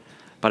there.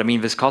 But I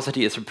mean,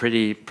 viscosity is a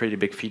pretty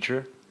big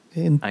feature.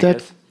 In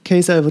that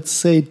case, I would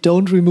say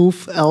don't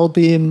remove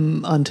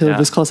L-beam until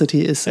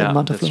viscosity is in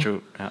Mantaflow. That's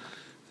true. Yeah.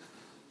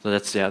 So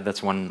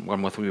that's one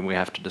more thing we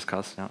have to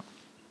discuss. Yeah.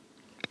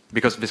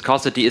 Because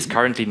viscosity is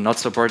currently not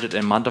supported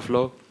in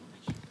Mantaflow,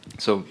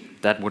 so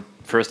that would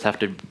first have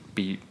to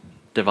be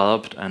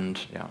developed, and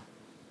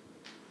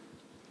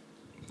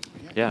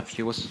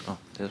he was. Oh,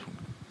 there's one.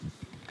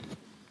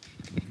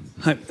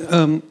 Hi.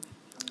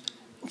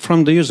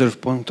 From the user's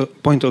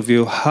point of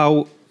view,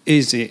 how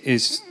easy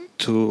is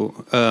to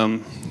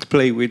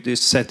play with these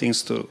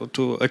settings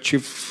to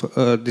achieve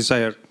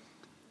desired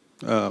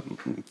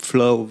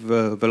flow,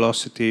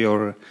 velocity,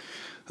 or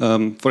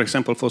for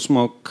example, for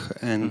smoke?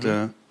 And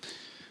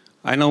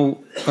I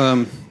know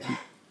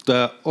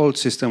the old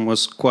system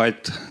was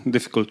quite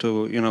difficult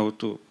to,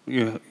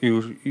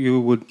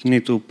 you would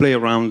need to play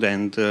around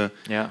and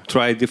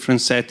try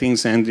different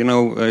settings, and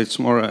it's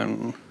more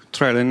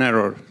trial and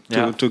error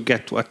to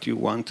get what you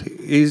want.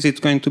 Is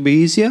it going to be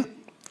easier?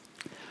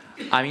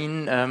 I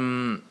mean,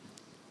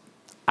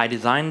 I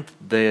designed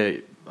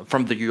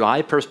from the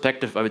UI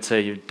perspective, I would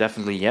say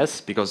definitely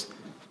yes, because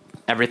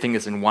everything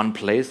is in one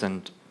place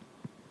and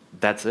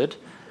that's it.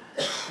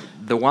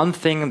 The one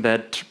thing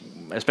that,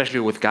 especially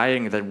with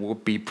guiding, that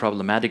would be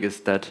problematic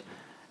is that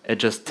it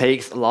just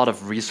takes a lot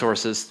of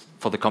resources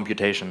for the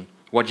computation.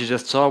 What you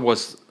just saw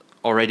was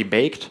already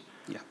baked,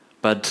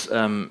 but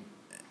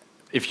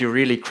if you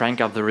really crank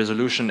up the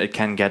resolution, it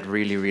can get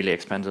really, really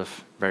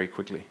expensive very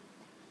quickly.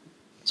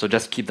 So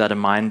just keep that in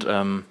mind.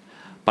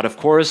 But of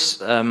course,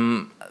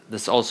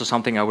 this is also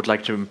something I would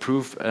like to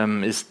improve,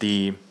 is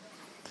the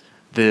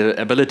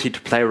ability to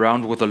play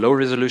around with a low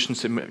resolution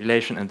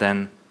simulation, and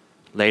then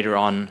later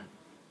on,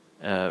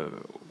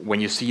 when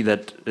you see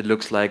that it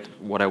looks like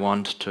what I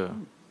want, to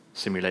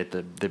simulate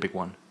the big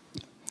one.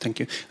 Thank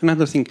you.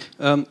 Another thing,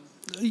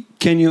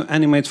 can you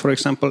animate, for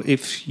example,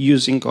 if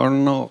using or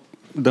no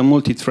the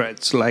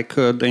multi-threads, like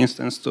the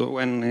instance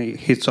when it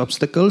hits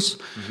obstacles,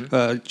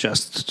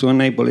 just to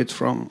enable it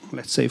from,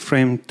 let's say,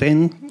 frame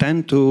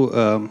 10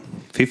 to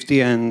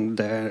 50,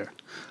 and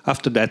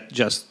after that,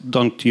 just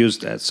don't use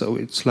that. So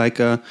it's like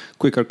a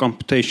quicker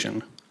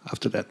computation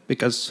after that,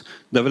 because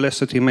the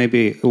velocity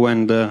maybe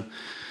when the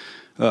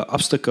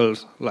obstacle,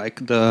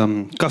 like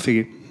the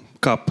coffee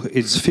cup,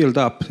 is filled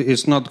up,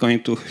 is not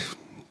going to,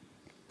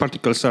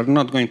 particles are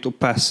not going to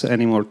pass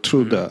anymore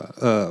through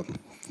the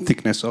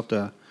thickness of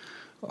the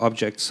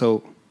object.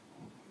 So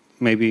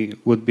maybe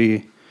would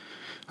be,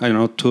 I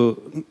don't know,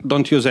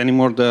 don't use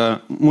anymore the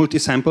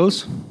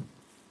multi-samples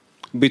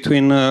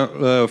between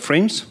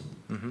frames.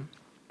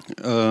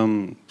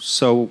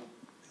 So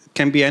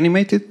can be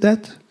animated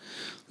that?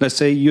 Let's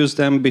say use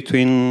them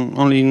between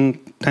only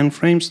 10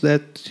 frames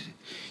that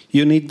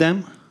you need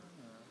them?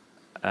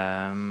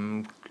 I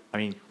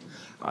mean,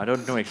 I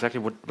don't know exactly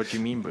what you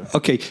mean. But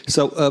okay,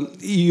 so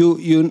you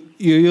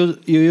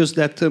use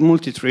that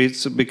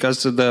multi-threads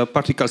because the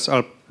particles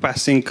are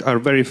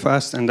very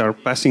fast and are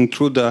passing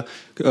through the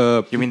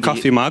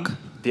coffee mug.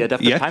 The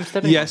adaptive time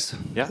stepping? Yes.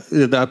 Yeah.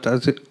 The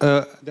adaptive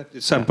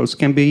samples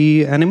can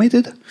be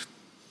animated.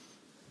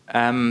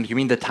 You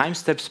mean the time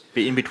steps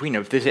in between?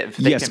 If they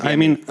Yes, can be I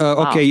mean,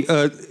 okay,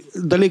 Ah.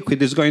 the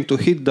liquid is going to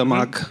hit the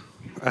mug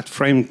at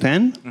frame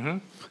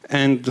 10,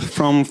 and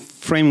from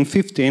frame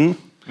 15,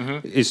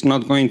 it's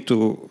not going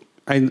to,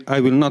 I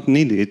will not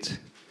need it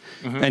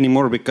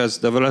anymore because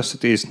the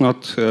velocity is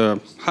not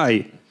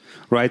high,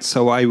 right?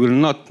 So I will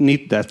not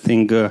need that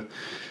thing.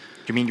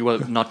 You mean you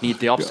will not need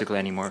the obstacle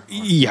anymore?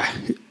 Yeah.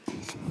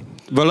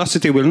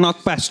 Velocity will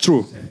not pass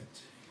through. Can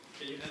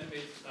you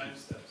animate time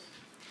steps?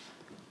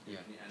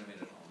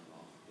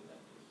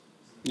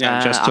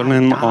 Yeah, just turn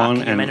them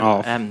on and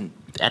off.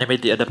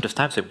 Animate the adaptive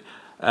time step.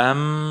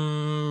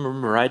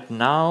 Right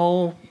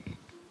now,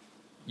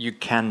 you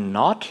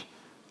cannot,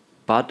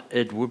 but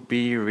it would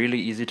be really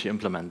easy to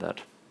implement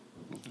that.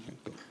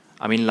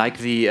 I mean, like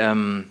the,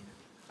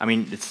 I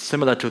mean, it's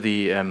similar to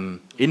the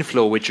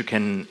inflow, which you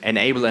can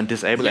enable and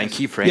disable and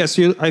keyframe. Yes,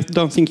 I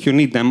don't think you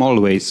need them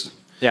always.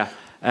 Yeah.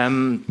 I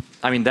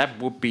mean, that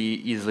would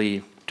be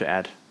easily to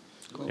add.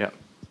 Cool. Yeah.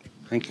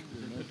 Thank you.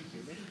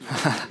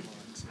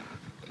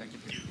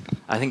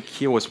 I think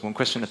here was one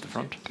question at the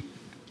front.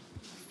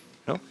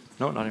 No?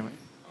 No, not anymore.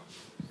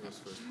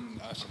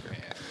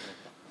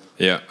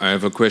 Yeah, I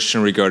have a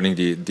question regarding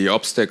the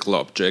obstacle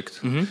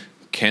object.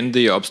 Can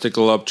the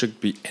obstacle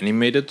object be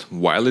animated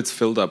while it's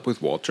filled up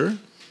with water?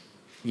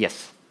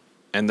 Yes.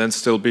 And then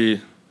still be,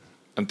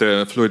 and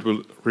the fluid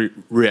will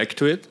react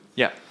to it?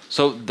 Yeah.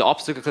 So the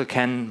obstacle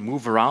can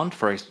move around,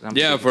 for example.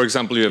 Yeah, for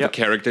example, you have Yep. a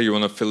character, you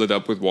want to fill it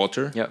up with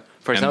water. Yeah.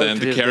 For And example, then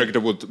if the it is character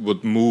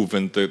would move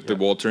and the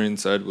water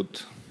inside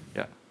would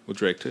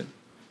react to it?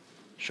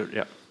 Sure,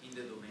 yeah.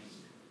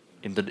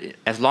 In the domain.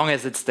 As long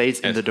as it stays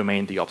in the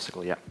domain, the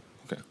obstacle, yeah.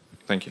 Okay,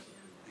 thank you.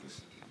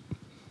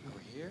 Over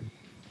here?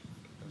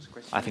 There was a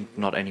question. I think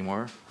not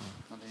anymore.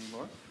 Not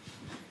anymore?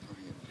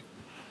 Over here.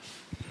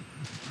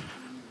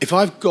 If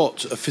I've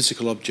got a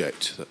physical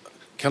object,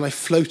 can I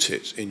float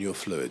it in your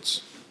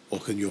fluids? Or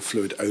can your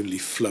fluid only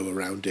flow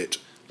around it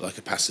like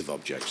a passive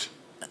object?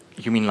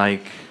 You mean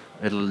like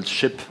a little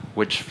ship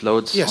which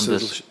floats Yes, on a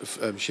this?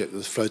 little ship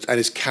that floats and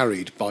is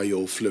carried by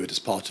your fluid as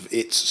part of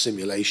its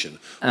simulation.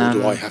 Or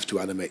do I have to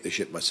animate the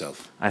ship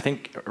myself? I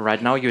think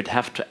right now you'd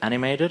have to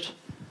animate it,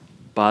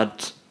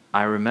 but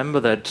I remember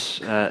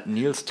that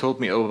Niels told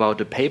me about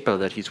a paper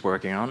that he's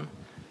working on,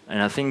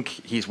 and I think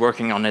he's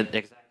working on it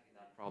exactly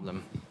that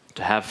problem,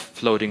 to have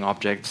floating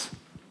objects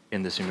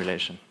in the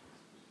simulation.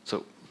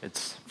 So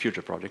it's a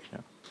future project,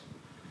 yeah.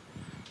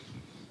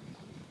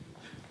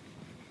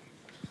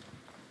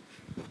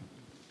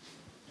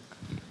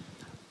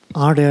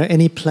 Are there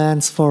any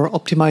plans for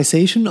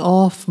optimization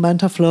of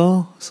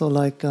Mantaflow? So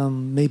like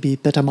maybe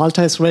better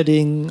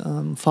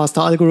multi-threading,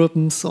 faster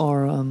algorithms,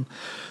 or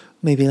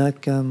maybe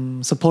like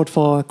support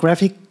for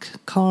graphic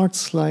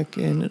cards? Like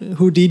in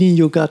Houdini,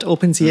 you got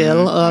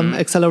OpenCL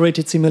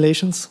accelerated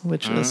simulations,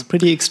 which is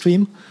pretty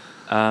extreme.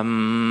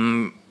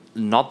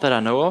 Not that I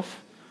know of.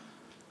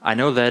 I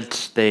know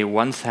that they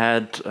once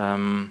had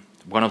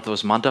one of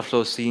those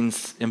Mantaflow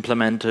scenes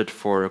implemented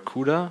for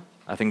CUDA.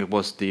 I think it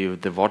was the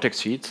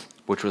vortex sheets,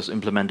 which was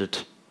implemented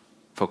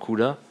for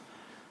CUDA.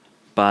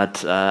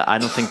 But I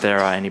don't think there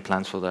are any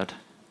plans for that.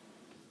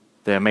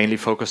 They're mainly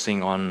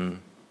focusing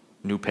on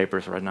new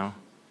papers right now.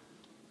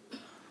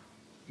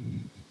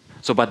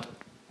 So, but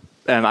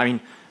I mean,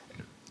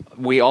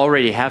 we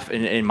already have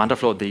in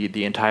Mantaflow,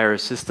 the entire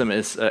system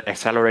is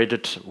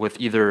accelerated with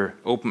either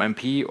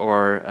OpenMP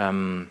or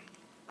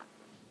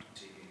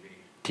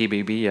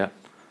TBB, yeah.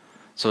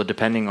 So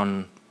depending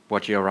on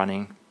what you're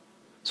running.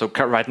 So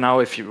right now,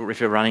 if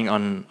you're running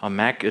on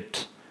Mac,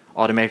 it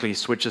automatically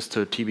switches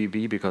to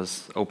TBB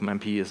because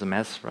OpenMP is a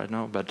mess right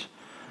now. But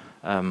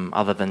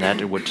other than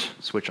that, it would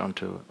switch on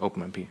to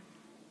OpenMP.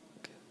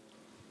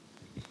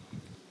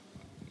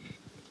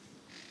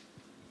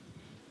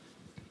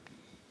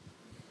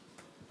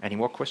 Any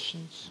more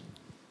questions?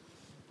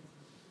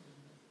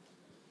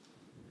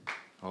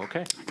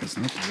 Okay. I guess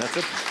not. And that's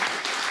it.